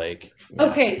Salt Lake. Yeah.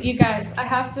 Okay, you guys, I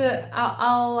have to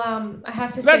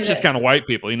say that's just kind of white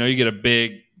people. You get a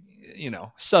big,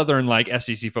 Southern like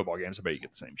SEC football games. I bet you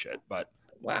get the same shit. But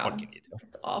wow, what can you do?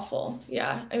 It's awful.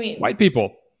 Yeah, I mean, white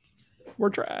people, we're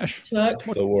trash. The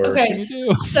worst. Okay, what can you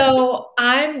do? So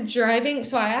I'm driving.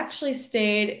 So I actually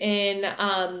stayed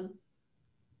in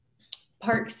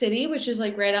Park City, which is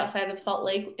like right outside of Salt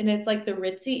Lake, and it's like the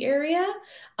ritzy area.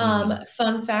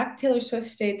 Fun fact: Taylor Swift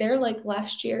stayed there like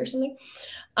last year or something.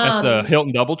 At the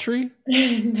Hilton DoubleTree?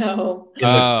 No.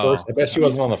 I bet she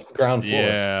wasn't on the ground floor.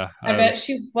 Yeah, I bet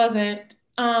she wasn't.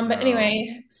 But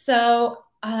anyway, so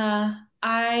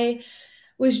I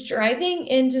was driving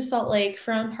into Salt Lake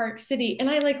from Park City, and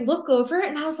I like look over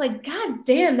and I was like, God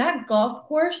damn, that golf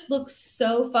course looks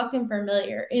so fucking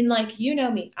familiar. And like,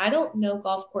 me, I don't know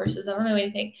golf courses. I don't know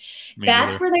anything.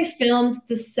 That's where they filmed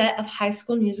the set of High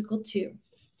School Musical 2,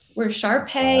 where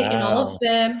Sharpay and all of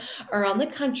them are on the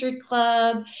country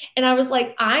club. And I was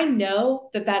like, I know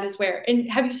that is where. And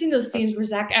have you seen those scenes where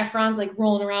Zac Efron's like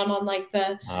rolling around on like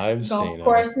the golf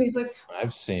course? And he's like,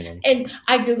 I've seen him. And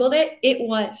I Googled it.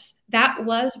 That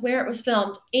was where it was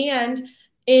filmed. And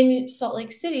in Salt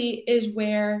Lake City is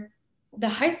where the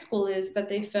high school is that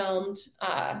they filmed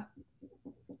High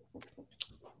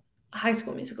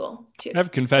School Musical 2. I have a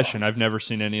confession. I've never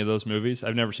seen any of those movies.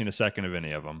 I've never seen a second of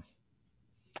any of them.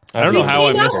 I don't know how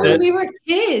I missed it. We were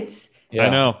kids. Yeah. I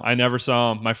know. I never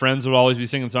saw them. My friends would always be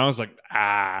singing songs like,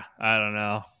 I don't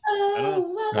know.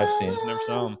 I've seen. Just never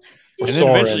saw them. And then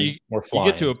eventually you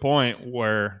get to a point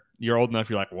where you're old enough.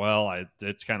 You're like, well,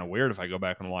 it's kind of weird if I go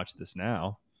back and watch this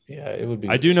now. Yeah, it would be.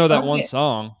 I do know that one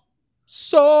song.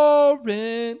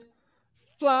 Soaring,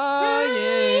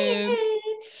 flying.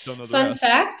 Don't know the Fun rest.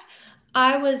 fact,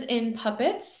 I was in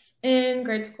puppets in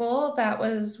grade school. That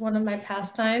was one of my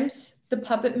pastimes. The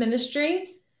puppet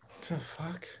ministry. What the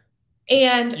fuck?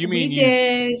 And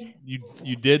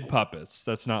you did puppets.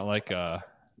 That's not like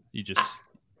you just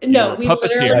we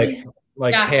literally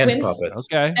like hand puppets.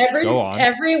 Okay.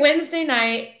 Every Wednesday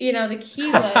night, the key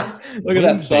was look at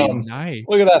that thumb.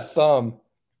 Look at that thumb.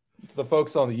 The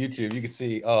folks on the YouTube, you can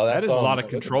see. That is a lot of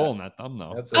control in that thumb,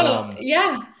 though.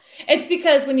 Yeah. It's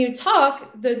because when you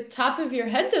talk, the top of your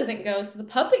head doesn't go, so the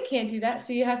puppet can't do that.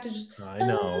 So you have to just. I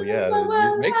know, yeah,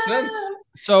 it makes sense.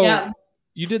 So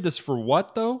you did this for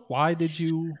what though? Why did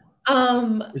you?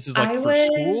 This is like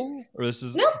school, or this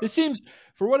is? No. It seems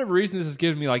for whatever reason this is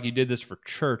giving me like you did this for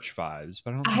church vibes,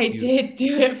 but I did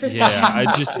do it for.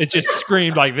 Yeah, it just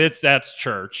screamed like this. That's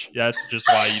church. That's just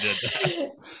why you did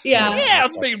that. Yeah,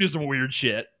 let's make him do some weird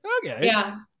shit. Okay.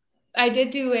 Yeah. I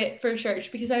did do it for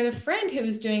church because I had a friend who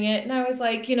was doing it, and I was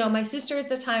like, my sister at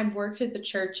the time worked at the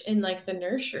church in like the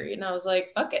nursery, and I was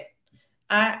like, fuck it,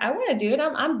 I want to do it.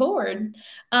 I'm bored.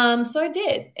 So I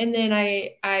did, and then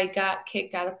I got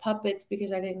kicked out of puppets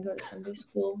because I didn't go to Sunday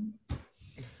school.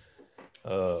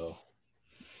 Oh,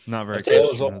 not very.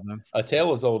 A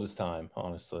tale as old as time,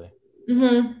 honestly.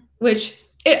 Mm-hmm. Which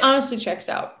it honestly checks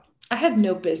out. I had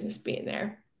no business being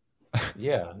there.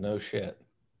 Yeah, no shit.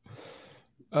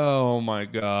 Oh my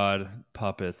god,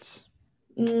 puppets.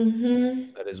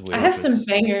 Mm-hmm. That is weird. I have some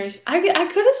bangers. I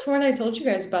could have sworn I told you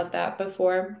guys about that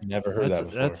before. Never heard that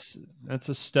before. That's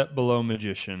a step below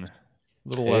magician. A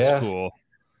little less cool.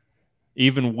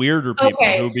 Even weirder people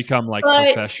who become like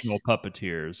professional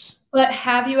puppeteers. But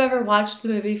have you ever watched the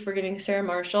movie Forgetting Sarah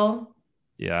Marshall?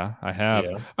 Yeah, I have.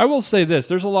 Yeah. I will say this.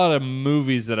 There's a lot of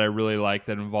movies that I really like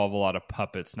that involve a lot of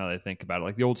puppets now that I think about it.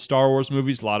 Like the old Star Wars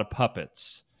movies, a lot of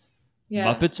puppets.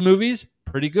 Yeah. Muppets movies,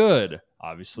 pretty good.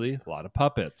 Obviously, a lot of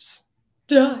puppets.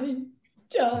 Die.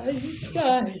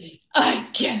 I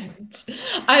can't.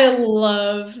 I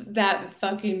love that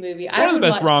fucking movie. One of the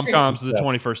best rom-coms of the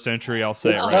 21st century, I'll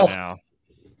say it right now.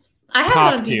 I have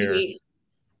it on DVD.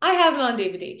 I have it on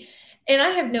DVD. And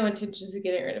I have no intentions of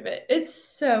getting rid of it. It's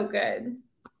so good.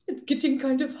 It's getting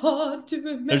kind of hard to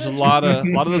imagine. There's a lot of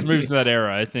those movies in that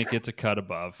era. I think it's a cut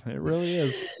above. It really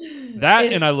is.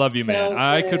 That and I Love You, Man.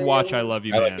 I could watch I Love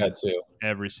You, Man. I like that too.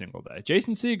 Every single day.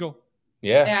 Jason Segel.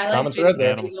 Yeah, common thread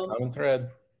there. Common thread.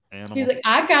 Animal. He's like,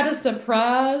 I got a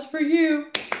surprise for you.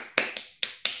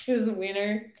 It was a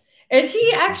wiener. And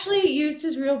he actually used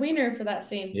his real wiener for that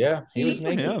scene. Yeah, he was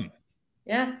naked. Him.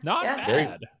 Yeah. Not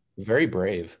bad. Very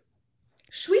brave.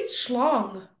 Sweet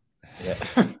schlong.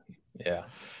 Yeah. Yeah.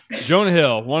 Jonah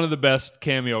Hill, one of the best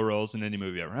cameo roles in any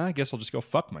movie ever. I guess I'll just go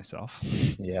fuck myself.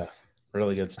 Yeah.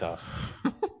 Really good stuff.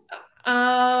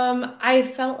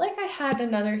 I felt like I had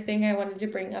another thing I wanted to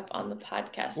bring up on the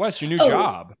podcast. Wes, your new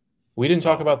job. We didn't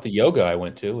talk about the yoga I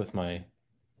went to with my.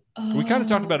 We kind of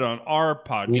talked about it on our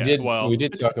podcast. We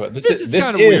did talk about this. This is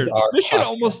kind of weird.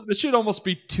 This should almost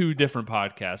be two different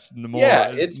podcasts.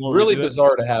 It's really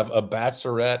bizarre to have a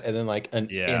Bachelorette and then like an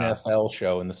NFL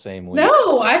show in the same week.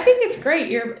 No, I think it's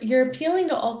great. You're appealing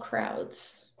to all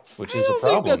crowds, which is a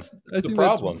problem. It's a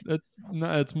problem.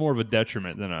 It's more of a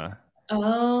detriment than a.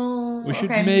 Oh, we should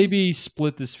maybe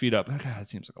split this feed up. God, it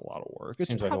seems like a lot of work. It's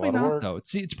probably like a lot of work. Though.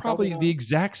 It's probably the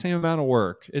exact same amount of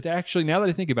work. It actually, now that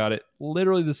I think about it,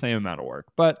 literally the same amount of work.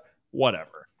 But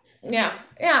whatever. Yeah.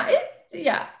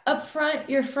 Up front,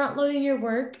 you're front loading your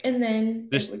work, and then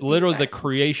just literally the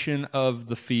creation of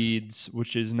the feeds,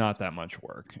 which is not that much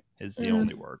work, is the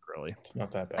only work really. It's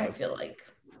not that bad. I feel like.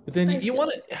 But then you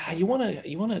want to,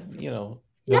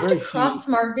 you have to cross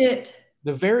market.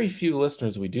 The very few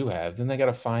listeners we do have, then they got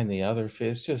to find the other.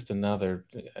 It's just another.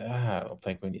 I don't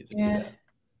think we need to do that.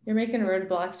 You're making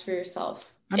roadblocks for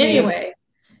yourself. Anyway,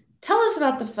 tell us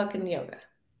about the fucking yoga.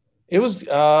 It was.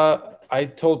 I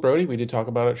told Brody we did talk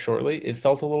about it shortly. It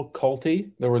felt a little culty.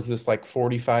 There was this like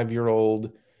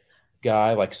 45-year-old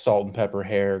guy, like salt and pepper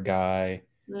hair guy.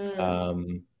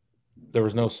 There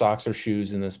was no socks or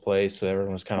shoes in this place, so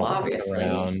everyone was kind of walking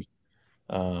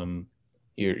around.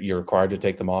 You're required to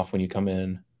take them off when you come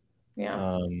in.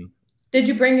 Yeah. Did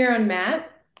you bring your own mat?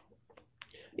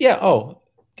 Yeah. Oh,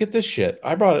 get this shit.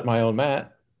 I brought my own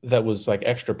mat that was like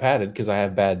extra padded because I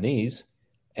have bad knees,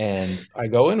 and I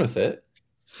go in with it,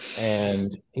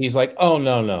 and he's like, "Oh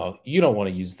no, you don't want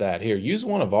to use that. Here, use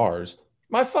one of ours."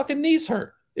 My fucking knees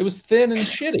hurt. It was thin and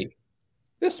shitty.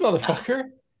 This motherfucker.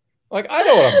 Like, I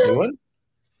know what I'm doing.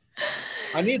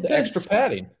 I need the extra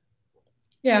padding.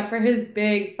 Yeah, for his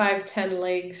big 5'10"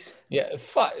 legs. Yeah,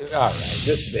 all right.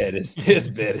 This bit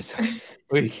is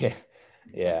we can't.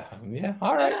 Yeah.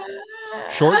 All right.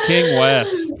 Short King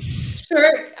Wes.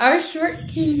 Our short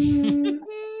king.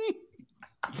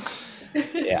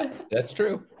 Yeah, that's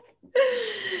true.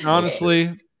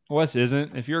 Honestly, Wes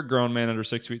isn't. If you're a grown man under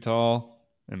 6 feet tall,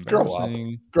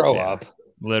 embarrassing. Grow up.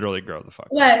 Literally grow the fuck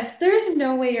up. Wes, there's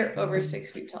no way you're over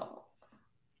 6 feet tall.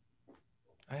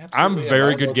 I'm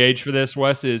very good gauge for this.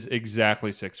 Wes is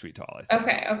exactly 6 feet tall. I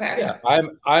think. Okay. Yeah,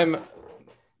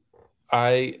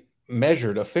 I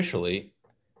measured officially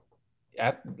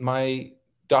at my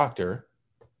doctor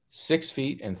 6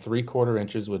 feet and 3/4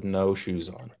 inches with no shoes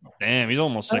on. Damn, he's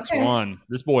almost 6'1".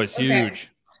 This boy's huge.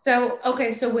 So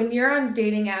when you're on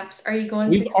dating apps, are you going?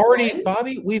 We've already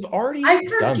I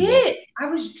forget. Done this. I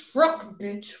was drunk,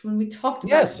 bitch, when we talked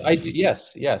about it. I did.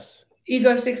 Yes. You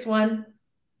go 6'1".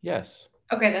 Yes.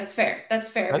 Okay, that's fair.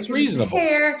 That's reasonable.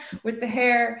 With the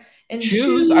hair and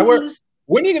shoes.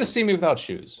 When are you going to see me without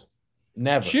shoes?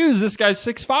 Never. Shoes. This guy's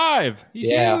 6'5". He's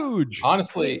huge.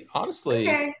 Honestly,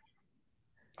 okay.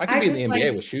 I could be in the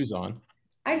NBA with shoes on.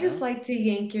 I just like to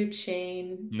yank your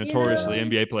chain. Notoriously,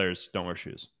 NBA players don't wear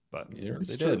shoes, but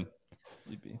they did.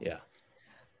 Yeah.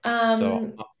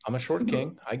 So I'm a short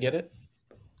king. I get it.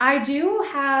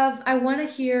 I want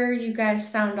to hear you guys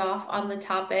sound off on the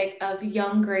topic of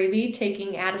Young Gravy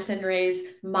taking Addison Rae's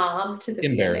mom to the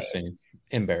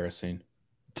Embarrassing.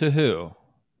 To who?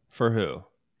 For who?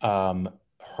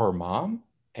 Her mom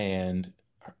and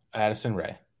Addison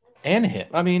Rae. And him.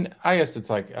 I mean, I guess it's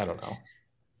like, I don't know.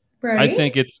 Brody? I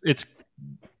think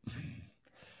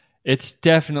it's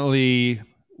definitely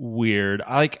weird.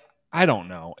 I don't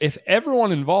know. If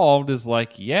everyone involved is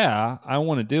like, yeah, I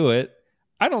want to do it,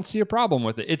 I don't see a problem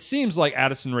with it. It seems like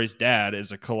Addison Rae's dad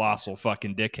is a colossal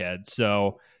fucking dickhead,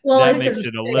 so that makes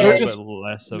it a little bit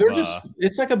less of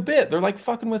it's like a bit. They're like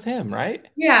fucking with him, right?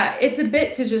 Yeah, it's a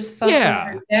bit to just fuck with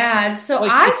her dad. So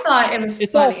I thought it was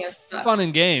funny as fuck. Fun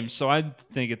and games, so I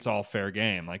think it's all fair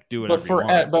game. Like, do whatever you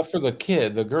want. But for the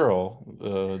kid, the girl,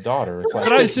 the daughter, it's like.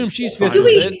 But I assume she's fine with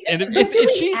it. And if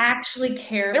she's actually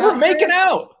care, they were making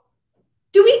out.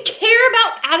 Do we care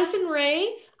about Addison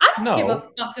Rae? I don't give a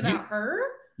fuck about her.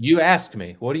 You asked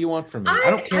me, what do you want from me? I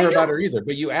don't care about her either,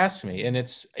 but you asked me, and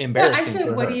it's embarrassing. I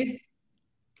said, what do you?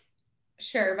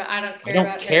 Sure, but I don't care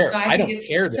about her. So I don't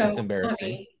care that it's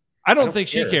embarrassing. Funny. I don't think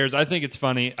she cares. I think it's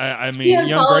funny. I mean,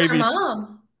 Young Gravy's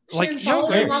mom. Young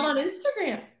Gravy's mom on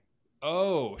Instagram.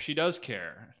 Oh, she does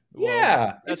care. Yeah,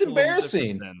 well, it's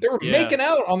embarrassing. They were making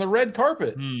out on the red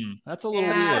carpet. That's a little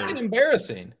weird. It's fucking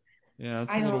embarrassing. Yeah,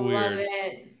 that's a little weird. Love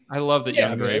it. I love that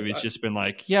Young Gravy's just been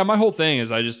like, yeah, my whole thing is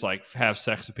I just like have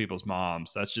sex with people's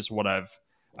moms. That's just what I've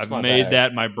made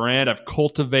that my brand. I've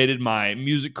cultivated my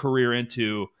music career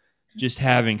into just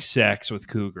having sex with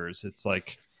cougars. It's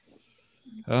like,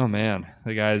 oh man,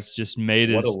 the guy's just made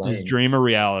his dream a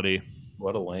reality.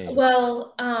 What a lame.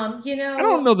 Well, I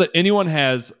don't know that anyone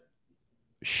has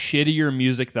shittier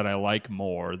music that I like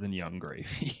more than Young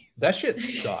Gravy. That shit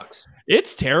sucks.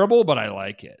 It's terrible, but I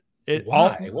like it.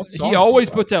 Why? He always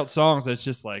puts out songs that's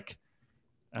just like,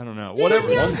 I don't know.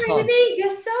 Whatever. Young Gravy,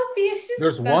 you're so vicious.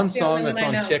 There's one song that's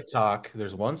on TikTok.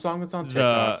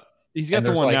 He's got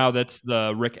the one now that's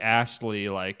the Rick Astley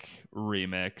like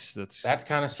remix. That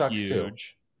kind of sucks too.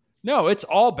 No, it's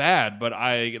all bad, but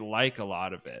I like a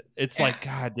lot of it. It's like,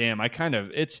 God damn,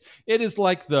 it is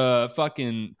like the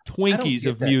fucking Twinkies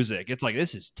of music. It's like,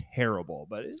 this is terrible,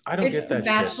 but I don't get that. It's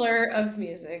the Bachelor of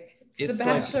music. It's the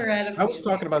Bachelorette of music. I was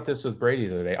talking about this with Brady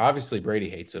the other day. Obviously, Brady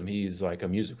hates him. He's like a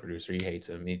music producer. He hates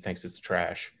him. He thinks it's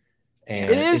trash.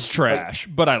 And it is trash,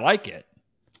 but I like it.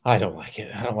 I don't like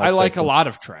it. I like a lot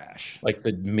of trash. Like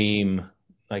the meme,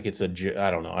 like it's I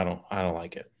don't know. I don't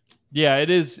like it. Yeah, it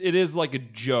is. It is like a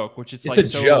joke, which it's like a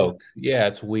joke. Yeah,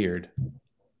 it's weird.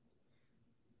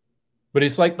 But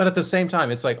it's like, but at the same time,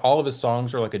 it's like all of his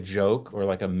songs are like a joke or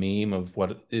like a meme of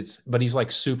what it's. But he's like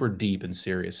super deep and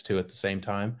serious too at the same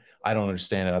time. I don't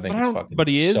understand it. I think it's fucking. But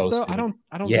he is so though. stupid.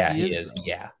 I don't. Yeah, think he is.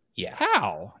 Yeah.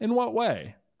 How? In what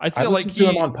way? I feel like to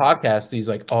him on podcasts. He's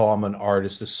like, "Oh, I'm an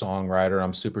artist, a songwriter.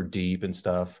 I'm super deep and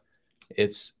stuff."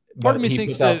 It's part of me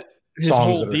thinks that his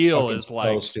whole deal is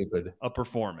like so stupid. A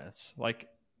performance. Like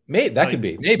that could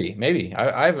be maybe.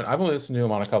 I've only listened to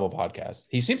him on a couple of podcasts.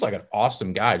 He seems like an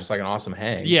awesome guy, just like an awesome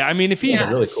hang. Yeah, I mean, if he's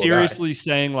really cool seriously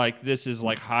saying like this is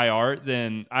like high art,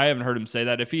 then I haven't heard him say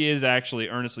that. If he is actually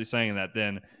earnestly saying that,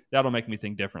 then that'll make me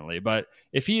think differently. But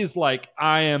if he is like,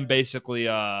 I am basically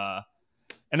and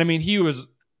I mean, he was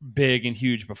big and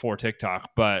huge before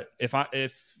TikTok, but if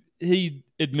he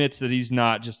admits that he's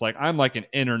not just like, I'm like an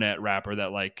internet rapper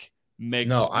that like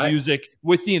makes music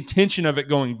with the intention of it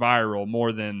going viral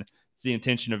more than the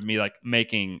intention of me like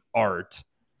making art.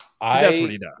 That's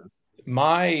what he does.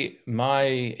 My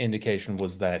indication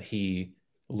was that he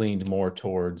leaned more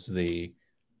towards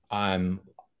I'm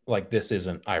like, this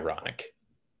isn't ironic.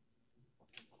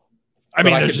 I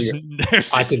mean, there's just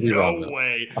no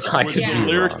way. With the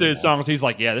lyrics to his songs, he's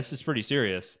like, yeah, this is pretty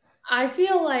serious. I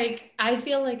feel like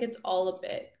it's all a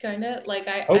bit, kind of like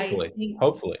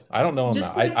hopefully. I don't know him.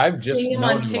 I've just known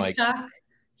on TikTok.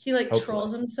 He like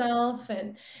trolls himself,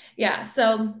 and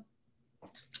so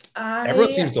everyone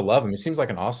seems to love him. He seems like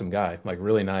an awesome guy, like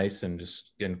really nice and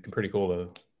just pretty cool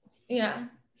to. Yeah.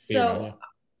 So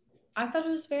I thought it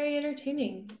was very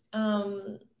entertaining.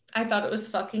 I thought it was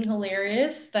fucking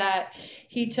hilarious that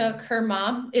he took her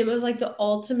mom. It was like the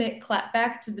ultimate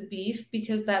clapback to the beef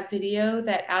because that video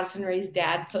that Addison Rae's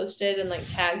dad posted and like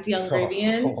tagged Young Gravy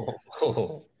in.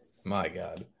 Oh my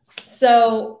God.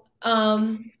 So I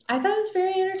thought it was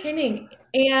very entertaining.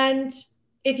 And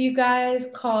if you guys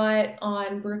caught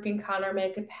on Brooke and Connor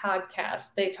Make a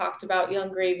Podcast, they talked about Young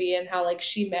Gravy and how like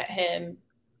she met him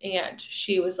and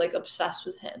she was like obsessed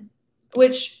with him,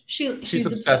 which she's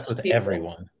obsessed with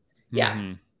everyone. Yeah.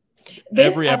 Mm-hmm.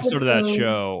 Every episode of that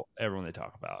show, everyone they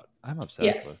talk about, I'm obsessed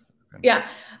with. Yeah.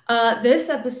 This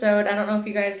episode, I don't know if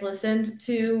you guys listened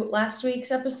to last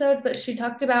week's episode, but she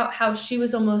talked about how she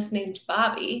was almost named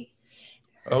Bobby.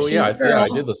 Oh, yeah. I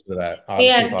did listen to that.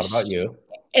 Obviously, thought about you.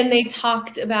 And they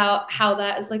talked about how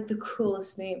that is like the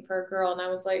coolest name for a girl. And I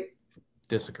was like,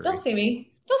 disagree. Don't see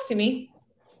me.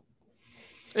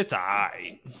 It's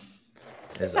I.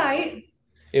 It's I.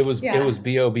 It was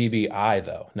Bobbi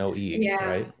though, no E. Yeah,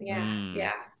 right?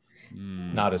 Yeah.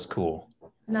 Not as cool.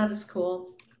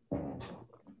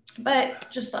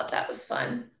 But just thought that was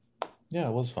fun. Yeah,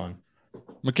 it was fun.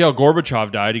 Mikhail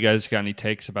Gorbachev died. You guys got any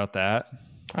takes about that?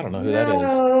 I don't know who that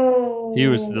is. He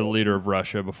was the leader of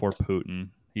Russia before Putin.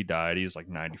 He died. He's like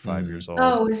 95 years old.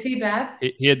 Oh, was he bad?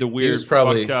 He had the weird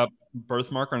fucked up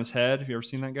birthmark on his head. Have you ever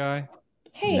seen that guy?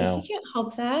 Hey, he can't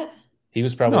help that. He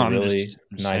was probably a really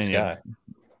nice guy.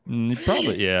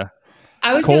 Probably, yeah.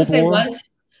 I was going to say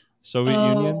Soviet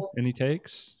Union. Any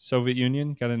takes? Soviet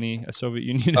Union? Got any Soviet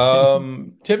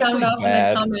Union? Typically sound off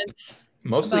bad. In the comments.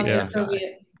 Mostly anti.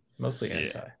 Soviet. Mostly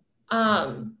anti.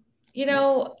 You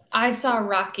know, I saw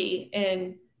Rocky,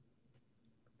 and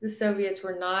the Soviets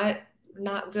were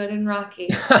not good in Rocky.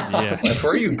 Where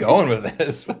are you going with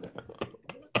this?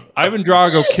 Ivan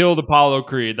Drago killed Apollo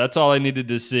Creed. That's all I needed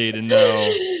to see to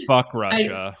know. Fuck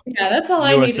Russia. That's all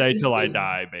I USA needed to till see. I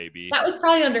die, baby. That was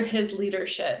probably under his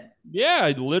leadership. Yeah,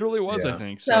 it literally was. Yeah. I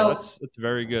think so. That's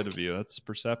very good of you. That's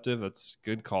perceptive. That's a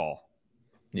good call.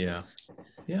 Yeah.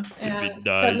 Yeah. If he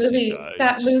dies,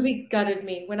 that movie gutted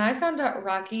me. When I found out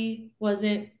Rocky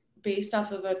wasn't based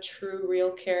off of a true,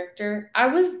 real character, I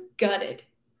was gutted.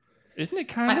 Isn't it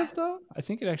kind of, though? I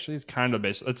think it actually is kind of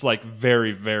based. It's like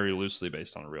very, very loosely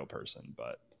based on a real person,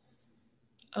 but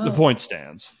the point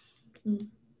stands.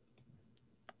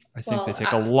 I think they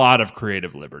take a lot of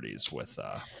creative liberties with.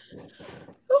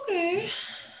 Okay.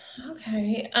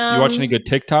 You watch any good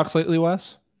TikToks lately,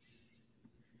 Wes?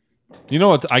 You know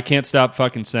what I can't stop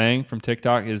fucking saying from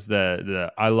TikTok is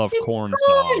the I Love Corn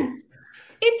song.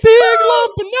 It's big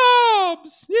lump of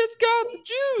knobs. It's got the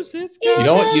juice. It's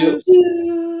got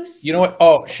juice. You know what?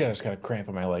 Oh shit! I just got a cramp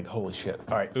in my leg. Holy shit!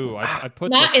 All right. Ooh, I put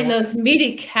not in those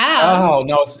meaty calves. Oh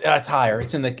no, it's higher.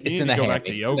 It's in the hamstring.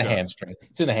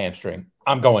 It's in the hamstring.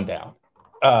 I'm going down.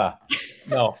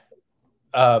 No.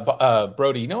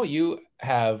 Brody, you know what you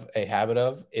have a habit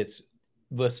of? It's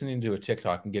listening to a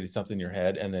TikTok and getting something in your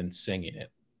head and then singing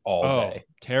it all day.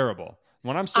 Terrible.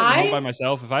 When I'm sitting home by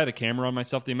myself, if I had a camera on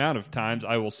myself, the amount of times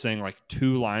I will sing like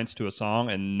 2 lines to a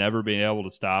song and never be able to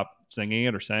stop singing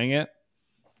it or saying it.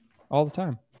 All the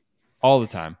time.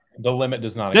 The limit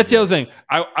does not exist. That's the other thing.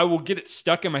 I will get it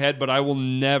stuck in my head, but I will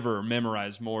never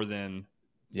memorize more than,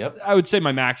 I would say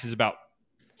my max is about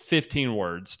 15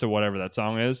 words to whatever that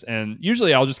song is. And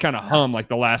usually I'll just kind of hum like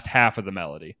the last half of the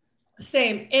melody.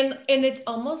 Same. And it's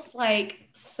almost like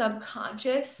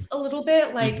subconscious a little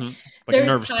bit. Like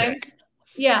there's times,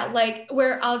 like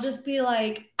where I'll just be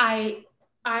like, I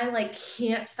like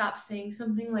can't stop saying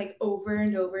something like over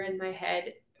and over in my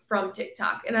head from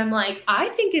TikTok. And I'm like, I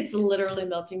think it's literally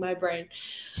melting my brain.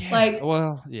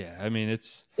 Yeah, I mean,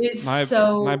 it's my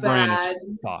brain is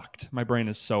fucked. My brain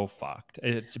is so fucked.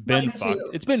 It's been fucked.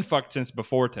 It's been fucked since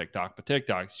before TikTok, but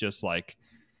TikTok's just like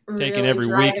taking every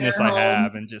weakness I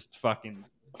have and just fucking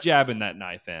jabbing that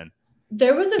knife in.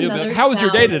 There was another how was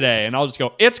your day today? And I'll just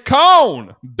go, it's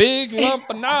cone. Big lump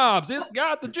of knobs. It's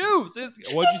got the juice.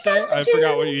 What'd you say? I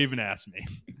forgot what you even asked me.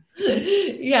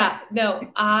 Yeah, no,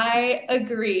 I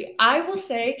agree. I will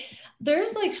say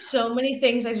there's like so many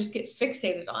things I just get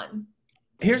fixated on.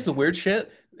 Here's the weird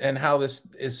shit and how this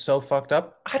is so fucked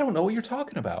up. I don't know what you're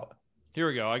talking about. Here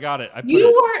we go. I got it. You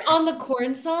weren't on the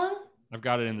corn song? I've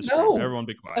got it in the stream. Everyone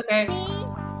be quiet. Okay.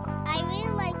 I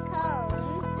really like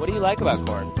corn. What do you like about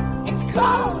corn? It's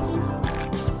corn.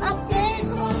 A big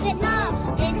corn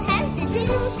knobs. It has the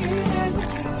juice.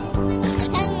 I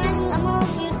can't imagine a more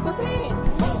beautiful thing.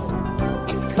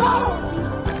 It's corn.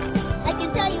 I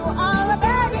can tell you all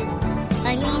about it.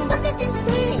 I mean, look at this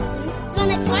thing.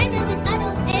 Gonna try this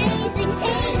without amazing thing.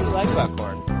 What do you like about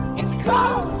corn? It's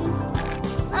corn.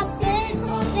 A big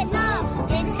corn knobs.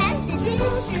 It has the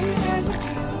juice.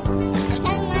 I can't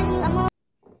imagine a more.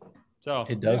 So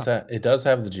it does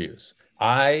have the juice.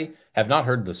 I have not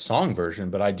heard the song version,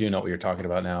 but I do know what you're talking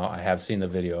about now. I have seen the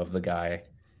video of the guy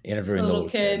interviewing the little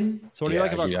kid. So what do you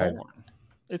like about corn?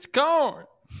 It's corn.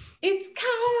 It's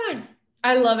corn.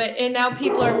 I love it. And now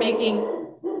people are making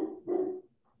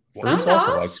Bruce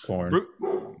also likes corn.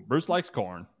 Bruce likes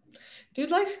corn. Dude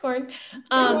likes corn.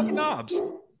 Knobs.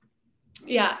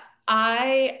 Yeah.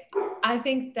 I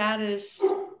think that is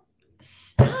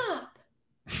stop.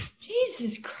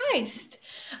 Jesus Christ.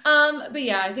 But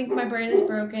yeah, I think my brain is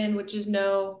broken, which is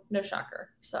no shocker.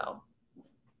 So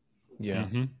yeah.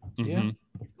 Yeah.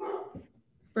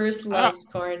 Bruce loves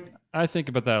corn. I think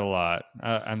about that a lot.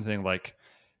 I'm thinking like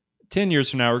 10 years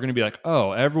from now, we're going to be like,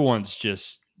 oh, everyone's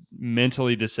just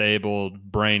mentally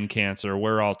disabled, brain cancer.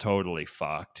 We're all totally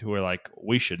fucked. We're like,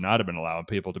 we should not have been allowing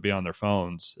people to be on their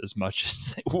phones as much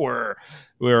as they were.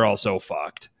 We're all so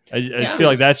fucked. I just feel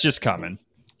like that's just coming.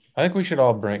 I think we should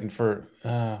all bring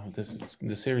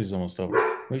the series is almost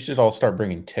over. We should all start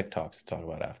bringing TikToks to talk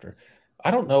about after.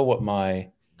 I don't know what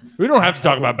we don't have to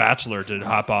talk about Bachelor to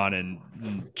hop on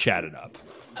and chat it up.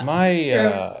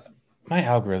 My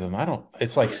algorithm,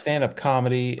 it's like stand-up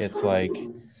comedy. It's like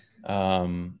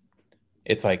chiropractor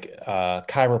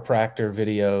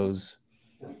videos.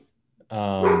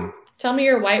 Tell me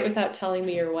you're white without telling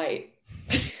me you're white.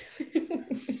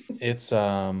 It's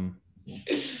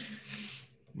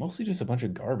mostly just a bunch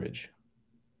of garbage.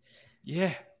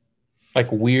 Yeah.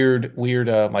 Like weird,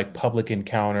 like public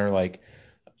encounter. Like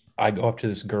I go up to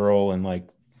this girl and like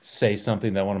say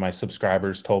something that one of my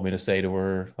subscribers told me to say to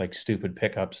her, like stupid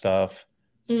pickup stuff.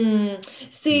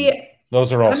 See,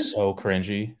 those are all so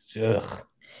cringy. Ugh.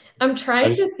 I'm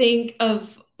trying to think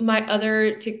of my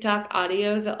other TikTok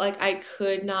audio that like I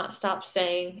could not stop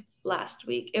saying last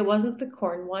week. It wasn't the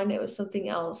corn one, it was something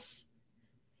else.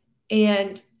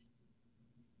 And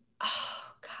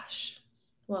oh gosh.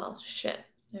 Well, shit.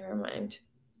 Never mind.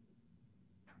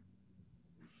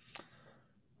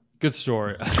 Good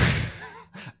story.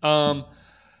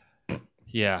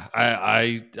 Yeah,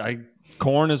 I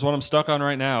corn is what I'm stuck on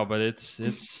right now, but it's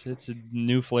a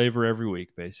new flavor every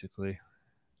week, basically.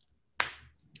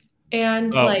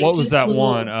 And like, what was that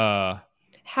one?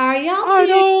 How y'all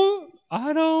doing?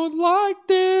 I don't like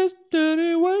this. Did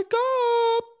he wake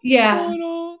up? Yeah. I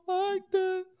don't like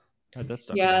this. I had that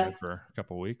stuff in my head for a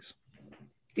couple of weeks.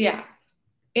 Yeah.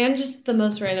 And just the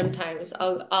most random times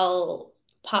I'll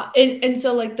pop. And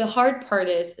so like the hard part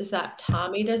is that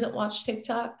Tommy doesn't watch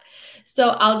TikTok. So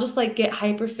I'll just like get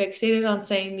hyper fixated on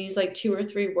saying these like 2 or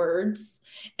 3 words.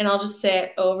 And I'll just say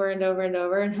it over and over and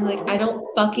over. And I'm like, I don't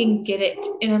fucking get it.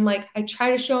 And I'm like, I try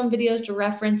to show him videos to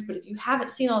reference, but if you haven't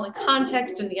seen all the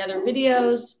context in the other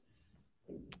videos.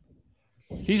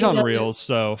 He's on Reels,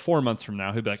 so 4 months from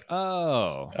now, he'll be like,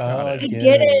 oh, I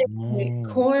get it.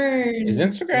 Corn. Is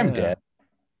Instagram dead?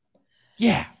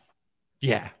 Yeah.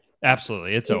 Yeah,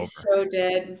 absolutely. It's over. So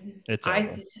dead. It's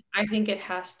over. I think it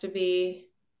has to be.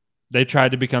 They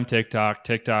tried to become TikTok.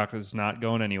 TikTok is not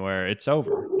going anywhere. It's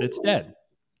over. It's dead.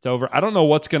 It's over. I don't know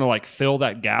what's going to like fill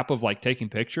that gap of like taking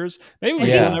pictures. Maybe we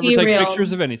can never take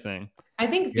pictures of anything. I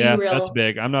think Be Real. That's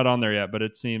big. I'm not on there yet, but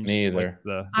it seems me either.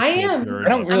 Like I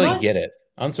don't really get it.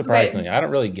 Unsurprisingly, I don't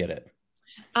really get it.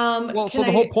 Well, so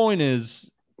the whole point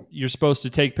is you're supposed to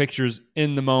take pictures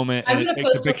in the moment and it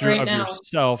takes a picture of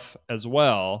yourself as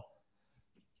well.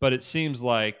 But it seems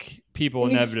like people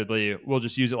inevitably will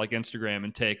just use it like Instagram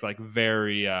and take like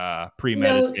very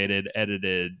premeditated,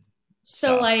 edited. So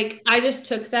stuff. like I just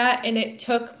took that and it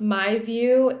took my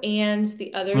view and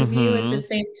the other view at the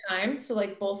same time. So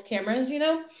like both cameras, you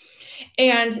know?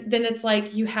 And then it's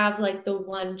like you have like the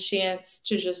one chance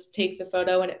to just take the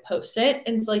photo and it posts it.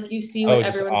 And it's like you see what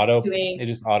everyone's doing. It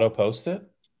just auto posts it?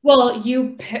 Well,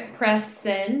 you press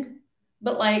send,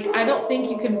 but like I don't think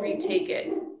you can retake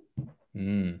it.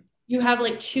 You have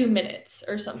like 2 minutes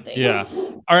or something. Yeah.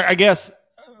 Or I guess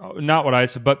not what I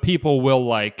said, but people will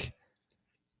like,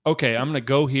 okay, I'm going to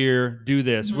go here, do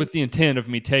this with the intent of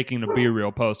me taking a Be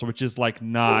Real post, which is like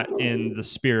not in the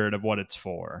spirit of what it's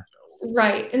for.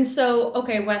 Right. And so,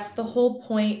 okay, Wes, the whole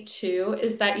point too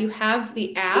is that you have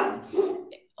the app.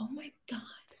 Oh my God.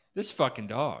 This fucking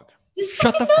dog.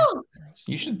 Shut the fuck up.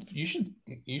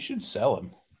 You should sell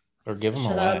him or give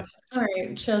him away. All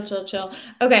right, chill.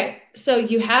 Okay, so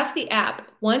you have the app.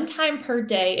 1 time per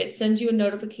day, it sends you a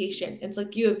notification. It's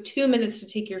like you have 2 minutes to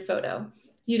take your photo.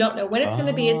 You don't know when it's going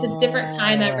to be. It's a different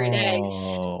time every day.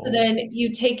 So then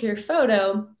you take your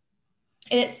photo,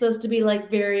 and it's supposed to be like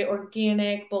very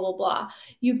organic, blah, blah, blah.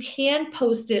 You can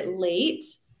post it late,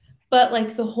 but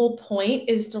like the whole point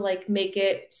is to like make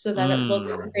it so that it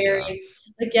looks very,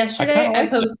 like yesterday, I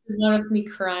posted one of me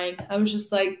crying. I was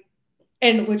just like,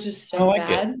 and which is so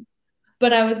bad.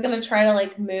 But I was going to try to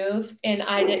like move and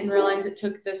I didn't realize it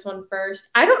took this one first.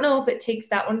 I don't know if it takes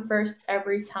that one first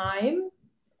every time,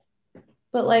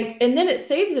 but like, and then it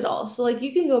saves it all. So like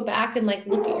you can go back and like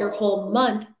look at your whole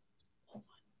month.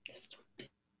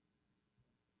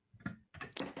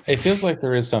 It feels like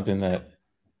there is something that.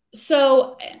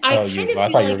 So I thought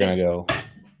you were going to go.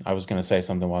 I was going to say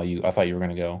something I thought you were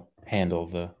going to go handle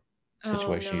the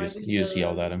situation. No, you just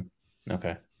yelled at him.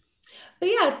 Okay. But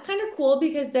yeah, it's kind of cool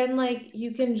because then like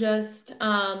you can just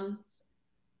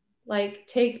like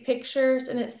take pictures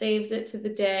and it saves it to the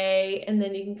day and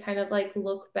then you can kind of like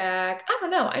look back. I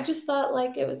don't know. I just thought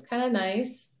like it was kind of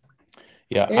nice.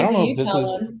 Yeah, I don't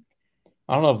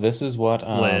know if this is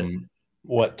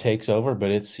what takes over, but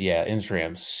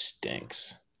Instagram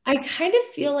stinks. I kind of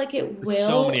feel like it will. It's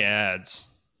so many ads.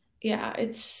 Yeah,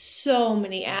 it's so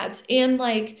many ads. And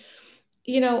like,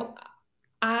 you know,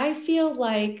 I feel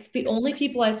like the only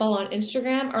people I follow on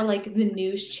Instagram are like the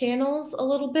news channels a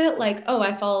little bit. Like, oh,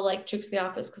 I follow like Chicks in the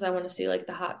Office because I want to see like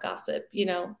the hot gossip, you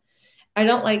know. I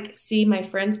don't like see my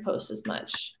friends post as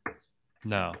much.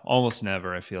 No, almost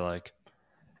never, I feel like.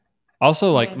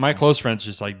 Also, like my close friends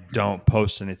just like don't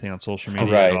post anything on social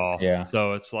media at all. Yeah.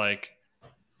 So it's like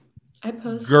I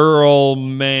post girl,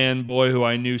 man, boy who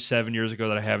I knew 7 years ago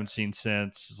that I haven't seen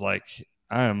since is like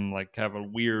I am like have a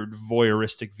weird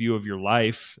voyeuristic view of your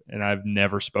life, and I've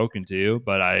never spoken to you,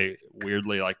 but I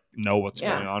weirdly like know what's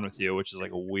going on with you, which is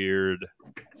like a weird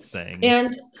thing.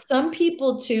 And some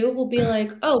people too will be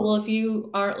like, oh, well, if you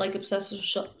aren't like obsessed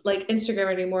with like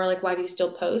Instagram anymore, like why do you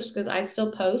still post? Because I still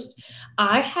post.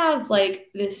 I have like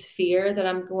this fear that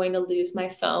I'm going to lose my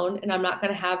phone and I'm not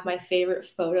going to have my favorite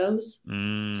photos.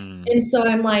 And so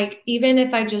I'm like, even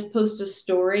if I just post a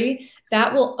story,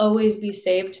 that will always be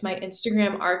saved to my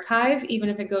Instagram archive, even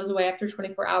if it goes away after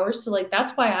 24 hours. So like,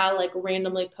 that's why I like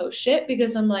randomly post shit,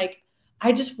 because I'm like,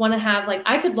 I just want to have like,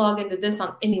 I could log into this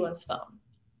on anyone's phone.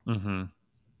 Mm-hmm.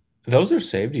 Those are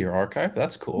saved to your archive.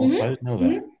 That's cool. I didn't know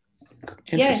that.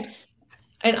 Interesting. Yeah.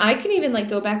 And I can even like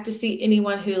go back to see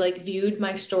anyone who like viewed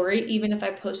my story, even if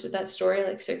I posted that story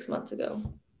like 6 months ago.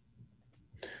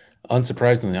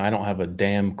 Unsurprisingly, I don't have a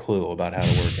damn clue about how to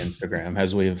work Instagram,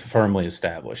 as we've firmly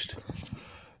established.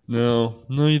 No,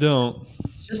 you don't.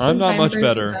 I'm not much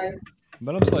better,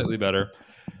 but I'm slightly better.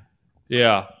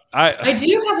 Yeah. I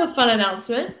do have a fun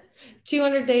announcement.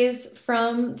 200 days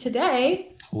from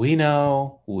today, we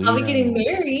know. I'll be getting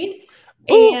married,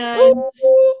 and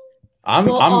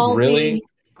I'm really.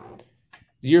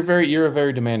 You're a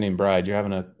very demanding bride. You're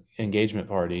having an engagement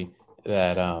party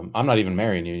that I'm not even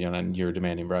marrying you. You're a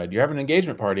demanding bride. You're having an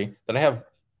engagement party that I have,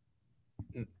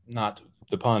 not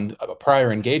the pun,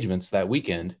 prior engagements that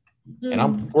weekend, and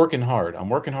I'm working hard. I'm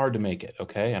working hard to make it.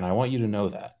 Okay, and I want you to know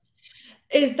that.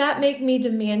 Does that make me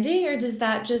demanding, or does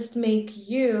that just make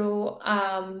you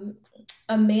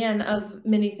a man of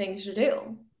many things to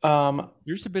do?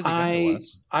 You're so busy.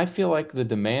 I feel like the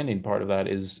demanding part of that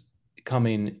is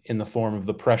coming in the form of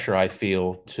the pressure I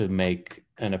feel to make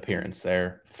an appearance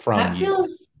there from you.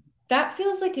 That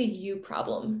feels like a you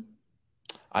problem.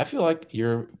 I feel like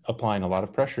you're applying a lot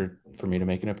of pressure for me to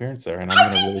make an appearance there, and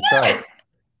I'm going to really try.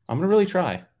 I'm going to really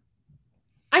try.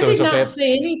 I did not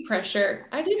say any pressure.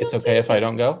 It's okay if I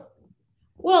don't go?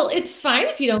 Well, it's fine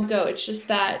if you don't go. It's just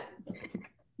that,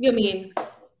 you're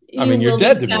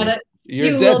dead to me.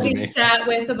 You will be sat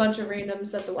with a bunch of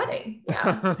randoms at the wedding.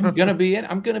 Yeah. I'm gonna be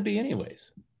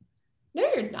anyways. No,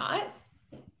 you're not.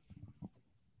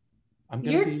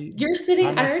 You're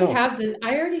sitting. I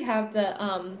already have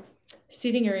the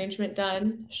seating arrangement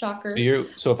done. Shocker.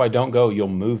 So if I don't go, you'll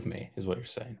move me, is what you're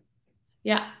saying.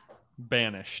 Yeah.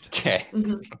 Banished. Okay.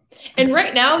 Mm-hmm. And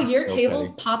right now your table's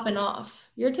popping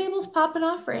off. Your table's popping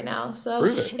off right now. So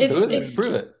prove it.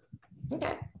 Prove it.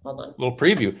 Okay. Hold on. A little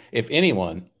preview. If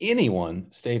anyone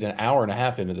stayed an hour and a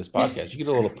half into this podcast, you get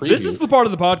a little preview. This is the part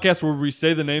of the podcast where we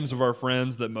say the names of our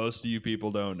friends that most of you people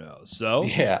don't know. So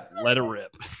yeah, let it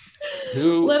rip.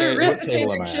 Let it rip.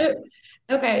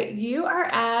 Okay, you are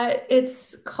at.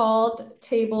 It's called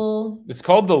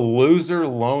the loser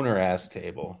loner ass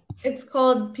table. It's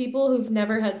called people who've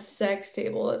never had sex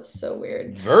table. It's so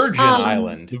weird. Virgin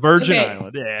Island. Virgin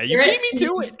Island. Yeah, you beat me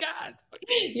to it. God.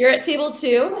 You're at table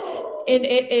 2, and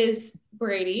it is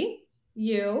Brady,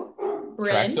 you,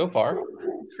 Bryn, track so far,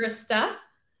 Krista,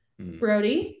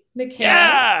 Brody, Michaela,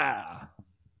 yeah,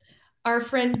 our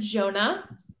friend Jonah,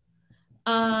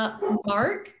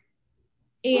 Mark,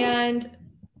 and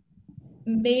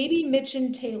maybe Mitch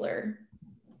and Taylor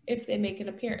if they make an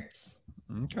appearance.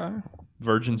 Okay.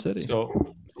 Virgin City.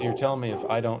 So you're telling me if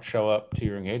I don't show up to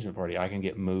your engagement party, I can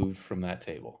get moved from that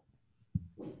table?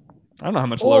 I don't know how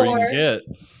much lower you can get.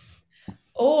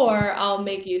 Or I'll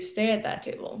make you stay at that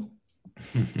table.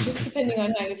 Just depending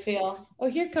on how you feel. Oh,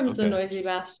 here comes the noisy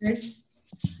bastard.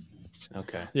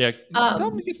 Okay. Yeah. Tell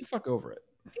him to get the fuck over it.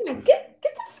 Yeah, get the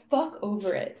fuck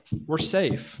over it. We're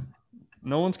safe.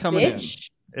 No one's coming in.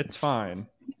 It's fine.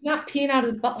 He's not peeing out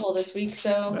his butthole this week,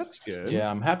 so that's good. Yeah,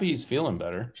 I'm happy he's feeling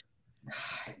better.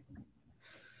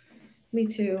 Me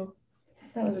too.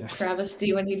 That was a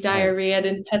travesty when he diarrheaed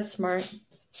in PetSmart.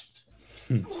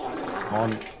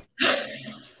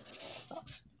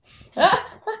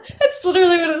 That's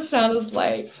literally what it sounded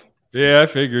like. Yeah, I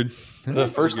figured. The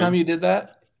first time you did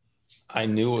that, I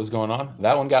knew what was going on.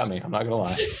 That one got me. I'm not gonna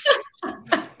lie.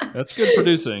 That's good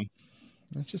producing.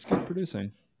 That's just good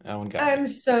producing. That one got I'm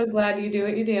so glad you do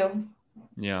what you do.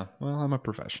 Yeah. Well, I'm a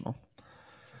professional.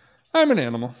 I'm an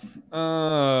animal.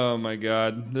 Oh my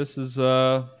God. This is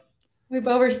we've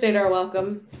overstayed our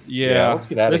welcome. Yeah, let's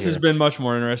get out of here. This has been much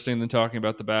more interesting than talking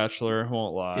about The Bachelor. I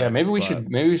won't lie. Yeah, maybe we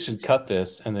should cut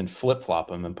this and then flip flop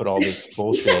them and put all this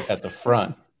bullshit at the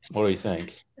front. What do you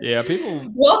think? Yeah, people.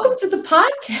 Welcome to the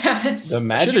podcast. The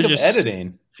magic of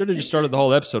editing. Should have just started the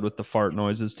whole episode with the fart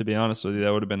noises. To be honest with you,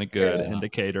 that would have been a good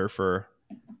indicator for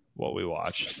what we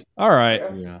watched. All right.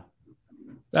 Yeah.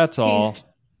 That's all.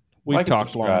 We've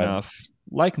talked long enough.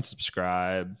 like and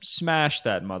subscribe. Smash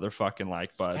that motherfucking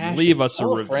like button. Leave us a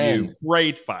review. Friend.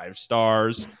 Rate 5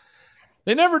 stars.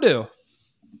 They never do.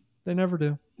 They never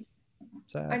do.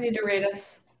 Sad. I need to rate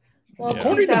us. Well,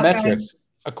 According to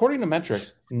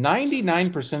metrics,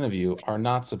 99% of you are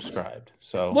not subscribed.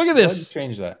 So look at this.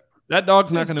 Change that. That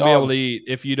dog's not going to be able to eat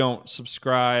if you don't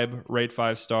subscribe, rate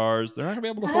 5 stars. They're not going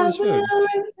to be able to afford his food.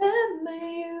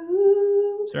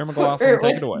 Sarah McLaughlin,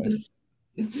 take it away.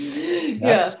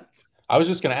 Yeah. I was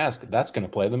just going to ask. That's going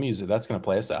to play the music. That's going to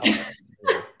play us out.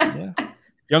 Yeah.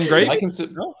 Young Gravy?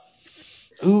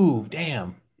 Ooh,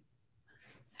 damn.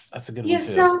 That's a good one, too. You're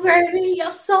so gravy.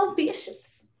 You're so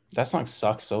vicious. That song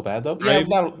sucks so bad, though. Yeah,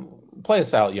 play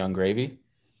us out, Young Gravy.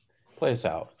 Play us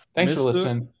out. Thanks for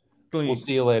listening. We'll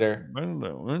see you later. Bye.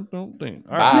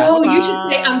 No, you should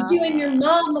say, I'm doing your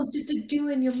mom. I'm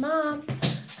doing your mom.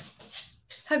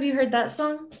 Have you heard that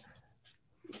song?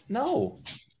 No.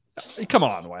 Come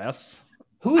on, Wes.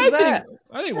 Who is that?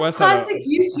 I think Wes classic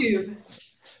YouTube.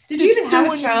 Did you even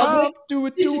have a childhood?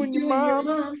 Doing your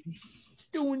mom.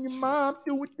 Doing your mom.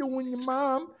 Doing your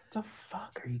mom. What the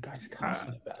fuck are you guys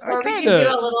talking about? Or we can do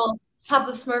a little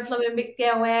Papa Smurf, let me make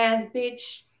your ass,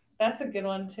 bitch. That's a good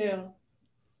one, too.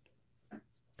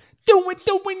 Doing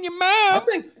your mom. I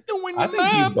think you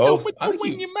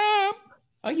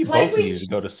both need to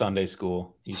go to Sunday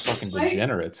school. You fucking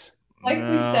degenerates.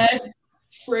 We said,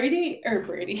 Brody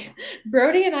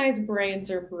and I's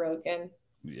brains are broken.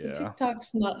 Yeah.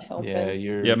 TikTok's not helping.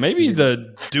 Yeah, maybe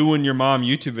the doing your mom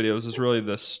YouTube videos is really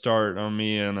the start on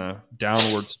me in a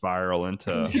downward spiral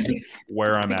into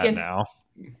where I'm at now.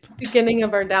 Beginning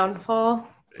of our downfall.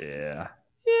 Yeah.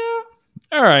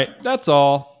 All right. That's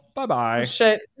all. Bye-bye. Shit.